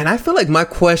 And I feel like my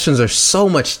questions are so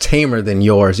much tamer than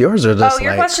yours. Yours are just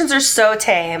your questions are so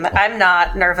tame. I'm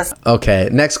not nervous. Okay,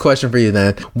 next question for you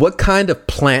then. What kind of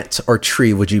plant or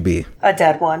tree would you be? A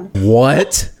dead one.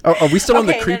 What? Are we still on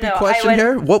the creepy question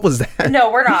here? What was that? No,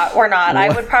 we're not. We're not.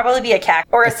 I would probably be a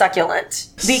cactus or a succulent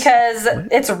because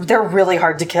they're really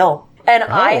hard to kill. And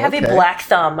I have a black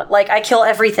thumb. Like, I kill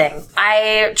everything.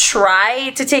 I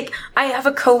have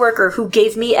a coworker who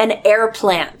gave me an air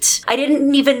plant. I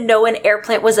didn't even know an air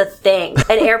plant was a thing.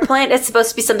 An air plant is supposed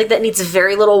to be something that needs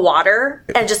very little water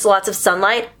and just lots of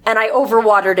sunlight. And I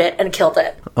overwatered it and killed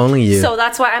it. Only you. So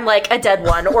that's why I'm like a dead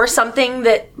one or something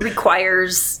that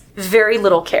requires very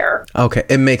little care. Okay,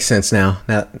 it makes sense now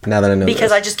that I know because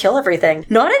this. I just kill everything.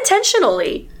 Not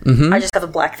intentionally. Mm-hmm. I just have a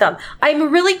black thumb.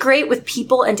 I'm really great with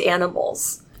people and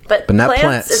animals. But not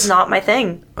plants is not my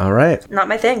thing. All right. Not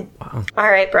my thing. Wow.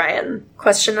 All right, Brian.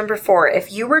 Question number 4.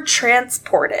 If you were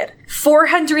transported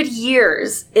 400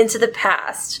 years into the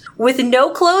past with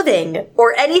no clothing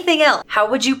or anything else, how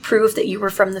would you prove that you were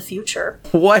from the future?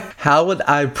 What? How would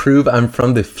I prove I'm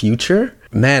from the future?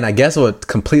 Man, I guess it would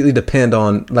completely depend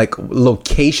on like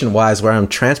location wise where I'm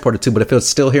transported to. But if it was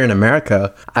still here in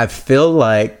America, I feel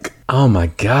like, oh my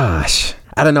gosh.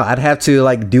 I don't know. I'd have to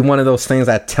like do one of those things.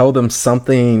 I tell them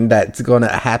something that's going to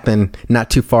happen not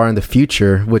too far in the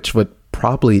future, which would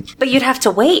probably. But you'd have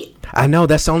to wait. I know.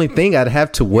 That's the only thing. I'd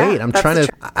have to wait. Yeah, I'm trying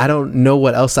to. I don't know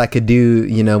what else I could do,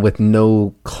 with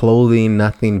no clothing,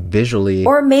 nothing visually.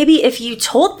 Or maybe if you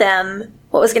told them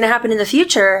what was going to happen in the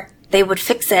future, they would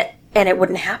fix it. And it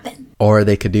wouldn't happen. Or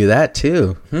they could do that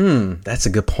too. That's a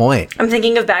good point. I'm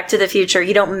thinking of Back to the Future.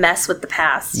 You don't mess with the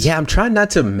past. Yeah, I'm trying not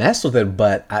to mess with it,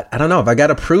 but I don't know. If I got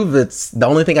to prove it's the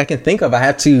only thing I can think of, I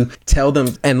have to tell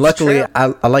them. And luckily, I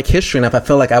like history enough. I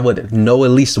feel like I would know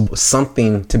at least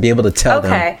something to be able to tell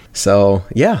them. So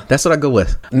yeah, that's what I go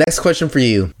with. Next question for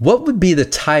you. What would be the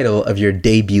title of your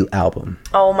debut album?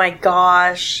 Oh my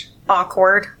gosh.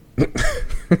 Awkward.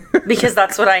 Because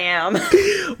that's what I am.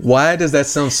 Why does that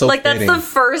sound so like fitting? That's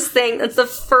the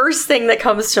first thing that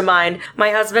comes to mind.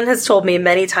 My husband has told me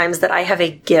many times that I have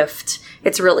a gift.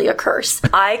 It's really a curse.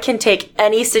 I can take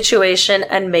any situation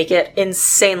and make it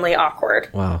insanely awkward.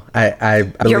 Wow. I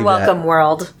believe You're welcome, that.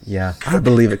 World. Yeah, I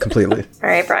believe it completely. All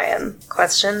right, Brian.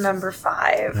 Question number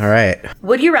 5. All right.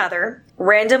 Would you rather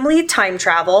randomly time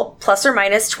travel plus or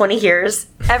minus 20 years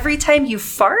every time you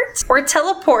fart, or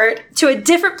teleport to a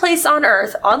different place on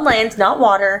Earth, on land, not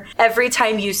water, every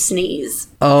time you sneeze.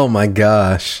 Oh my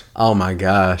gosh. Oh my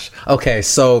gosh. Okay,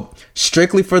 so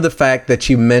strictly for the fact that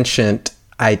you mentioned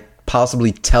I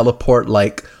possibly teleport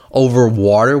like over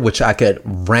water, which I could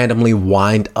randomly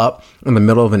wind up in the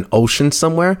middle of an ocean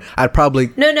somewhere, I'd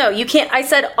probably... No, you can't. I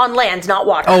said on land, not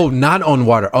water. Oh, not on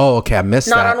water. Oh, okay, I missed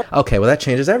Not that. Okay, well, that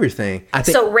changes everything. I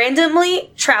think... So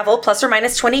randomly travel plus or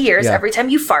minus 20 years every time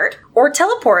you fart, or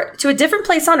teleport to a different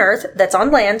place on Earth that's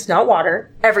on land, not water,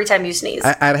 every time you sneeze.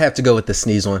 I'd have to go with the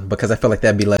sneeze one because I feel like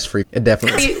that'd be less free. It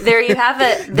definitely... There you have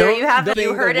it. There you have it.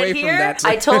 You heard it here.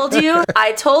 I told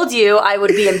you I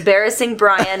would be embarrassing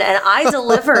Brian, and I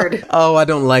delivered. Oh, I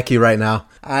don't like you right now.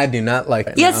 I do not like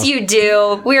it. Yes, you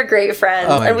do. We're great friends,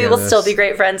 and we will still be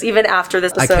great friends even after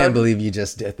this episode. I can't believe you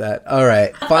just did that. All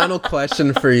right. Final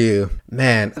question for you.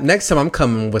 Man, next time I'm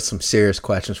coming with some serious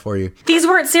questions for you. These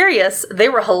weren't serious. They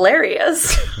were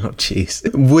hilarious. Oh,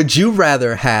 jeez. Would you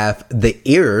rather have the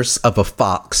ears of a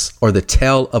fox or the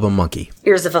tail of a monkey?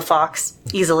 Ears of a fox,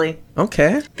 easily.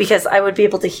 Okay. Because I would be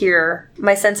able to hear.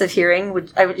 My sense of hearing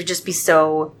would just be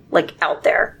so like out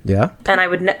there. Yeah. And I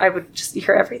would just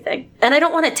hear everything. And I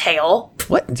don't want a tail.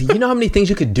 What? Do you know how many things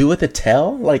you could do with a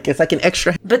tail? Like it's like an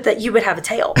extra. But that you would have a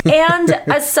tail. And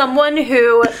as someone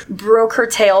who broke her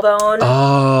tailbone.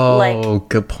 Oh, like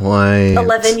good point.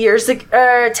 10 years ago.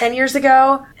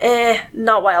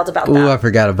 Not wild about that. Oh, I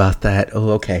forgot about that. Oh,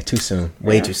 okay. Too soon.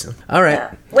 Way too soon. All right.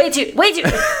 Yeah. Way too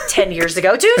 10 years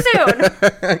ago. Too soon.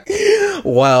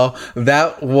 Well,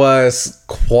 that was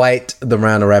quite the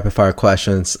round of rapid fire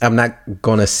questions. I'm not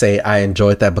going to say I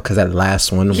enjoyed that because that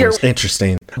last one was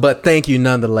interesting. But thank you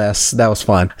nonetheless. That was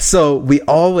fun. So we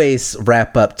always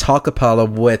wrap up Talkapella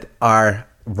with our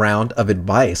round of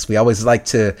advice. We always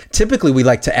typically we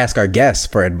like to ask our guests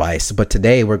for advice, but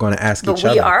today we're going to ask each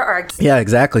other. We are our guests. Yeah,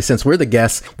 exactly. Since we're the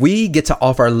guests, we get to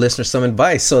offer our listeners some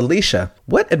advice. So Alicia,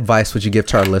 what advice would you give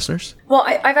to our listeners? Well,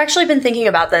 I've actually been thinking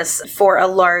about this for a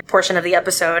large portion of the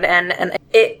episode, and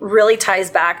it really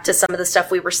ties back to some of the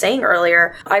stuff we were saying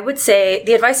earlier. I would say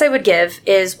the advice I would give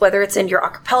is whether it's in your a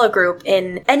cappella group,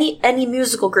 in any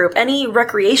musical group, any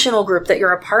recreational group that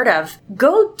you're a part of,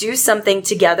 go do something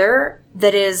together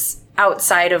that is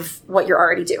outside of what you're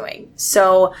already doing.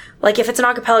 So, like, if it's an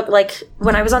a cappella, like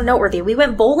when I was on Noteworthy, we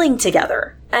went bowling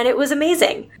together and it was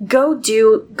amazing. Go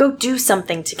do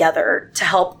something together to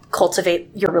help cultivate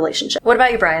your relationship. What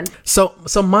about you, Brian? So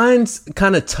mine's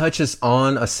kind of touches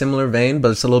on a similar vein,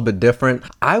 but it's a little bit different.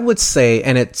 I would say,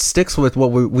 and it sticks with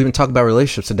what we've been talking about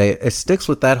relationships today. It sticks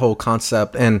with that whole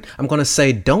concept. And I'm going to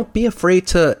say, don't be afraid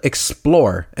to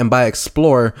explore. And by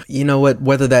explore, you know what,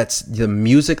 whether that's the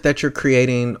music that you're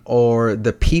creating or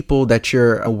the people that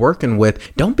you're working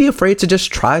with, don't be afraid to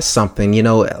just try something. You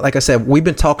know, like I said, we've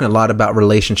been talking a lot about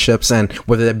relationships, and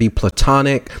whether that be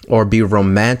platonic or be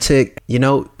romantic, you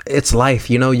know, it's life.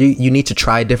 You know, you need to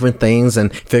try different things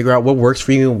and figure out what works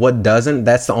for you and what doesn't.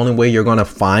 That's the only way you're going to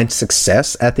find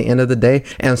success at the end of the day.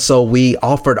 And so we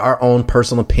offered our own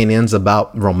personal opinions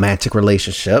about romantic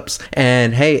relationships.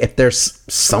 And hey, if there's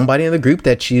somebody in the group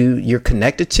that you're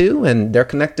connected to and they're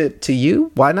connected to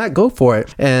you, why not go for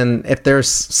it? And if there's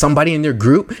somebody in your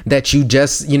group that you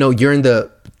just, you know, you're in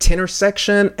the tenor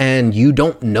section and you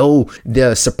don't know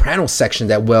the soprano section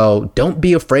that well, don't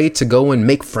be afraid to go and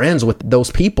make friends with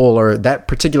those people or that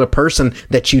particular person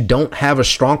that you don't have a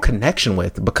strong connection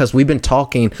with. Because we've been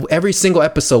talking every single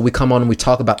episode, we come on and we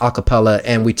talk about a cappella,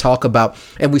 and we talk about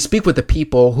and we speak with the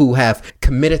people who have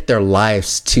committed their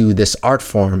lives to this art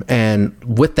form, and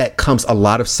with that comes a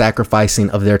lot of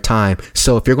sacrificing of their time.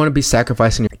 So if you're going to be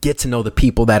sacrificing, get to know the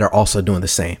people that are also doing the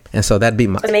same. And so that'd be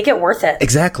my make it worth it.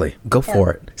 Exactly. Go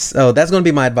for it. So that's going to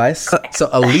be my advice. So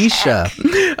Alicia,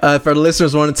 for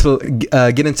listeners wanting to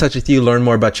get in touch with you, learn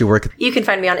more about your work, you can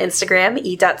find me on Instagram,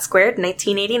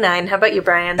 e.squared1989. How about you,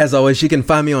 Brian? As always, you can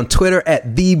find me on Twitter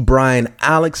at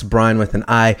 @TheBrianAlex, Brian with an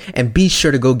I, and be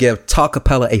sure to go give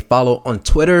Talkapella a follow on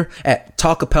Twitter at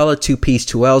Talkapella, 2 P's,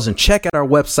 2 L's, and check out our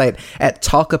website at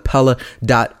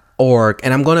talkapella.org.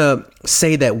 And I'm going to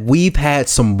say that we've had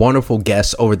some wonderful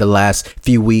guests over the last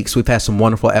few weeks. We've had some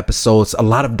wonderful episodes, a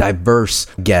lot of diverse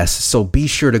guests. So be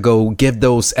sure to go give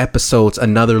those episodes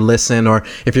another listen, or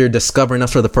if you're discovering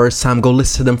us for the first time, go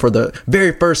listen to them for the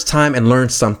very first time and learn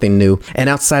something new. And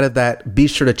outside of that, be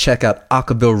sure to check out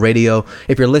Acaville Radio.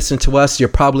 If you're listening to us, you're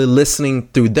probably listening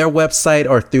through their website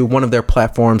or through one of their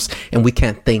platforms, and we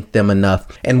can't thank them enough.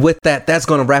 And with that, that's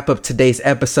going to wrap up today's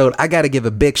episode. I got to give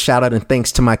a big shout out and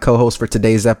thanks to my co-host for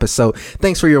today's episode, So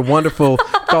thanks for your wonderful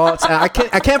thoughts. I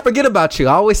can't forget about you.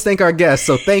 I always thank our guests.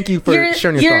 So thank you for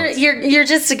sharing your thoughts. You're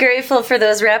just grateful for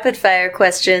those rapid fire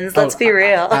questions. Let's be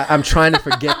real. I'm trying to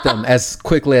forget them as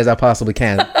quickly as I possibly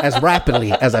can, as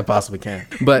rapidly as I possibly can.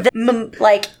 But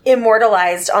like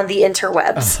immortalized on the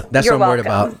interwebs. That's what I'm worried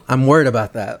about. I'm worried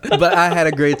about that. But I had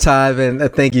a great time,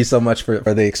 and thank you so much for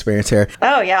the experience here.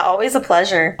 Oh yeah, always a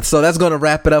pleasure. So that's going to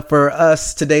wrap it up for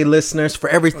us today, listeners. For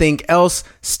everything else,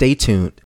 stay tuned.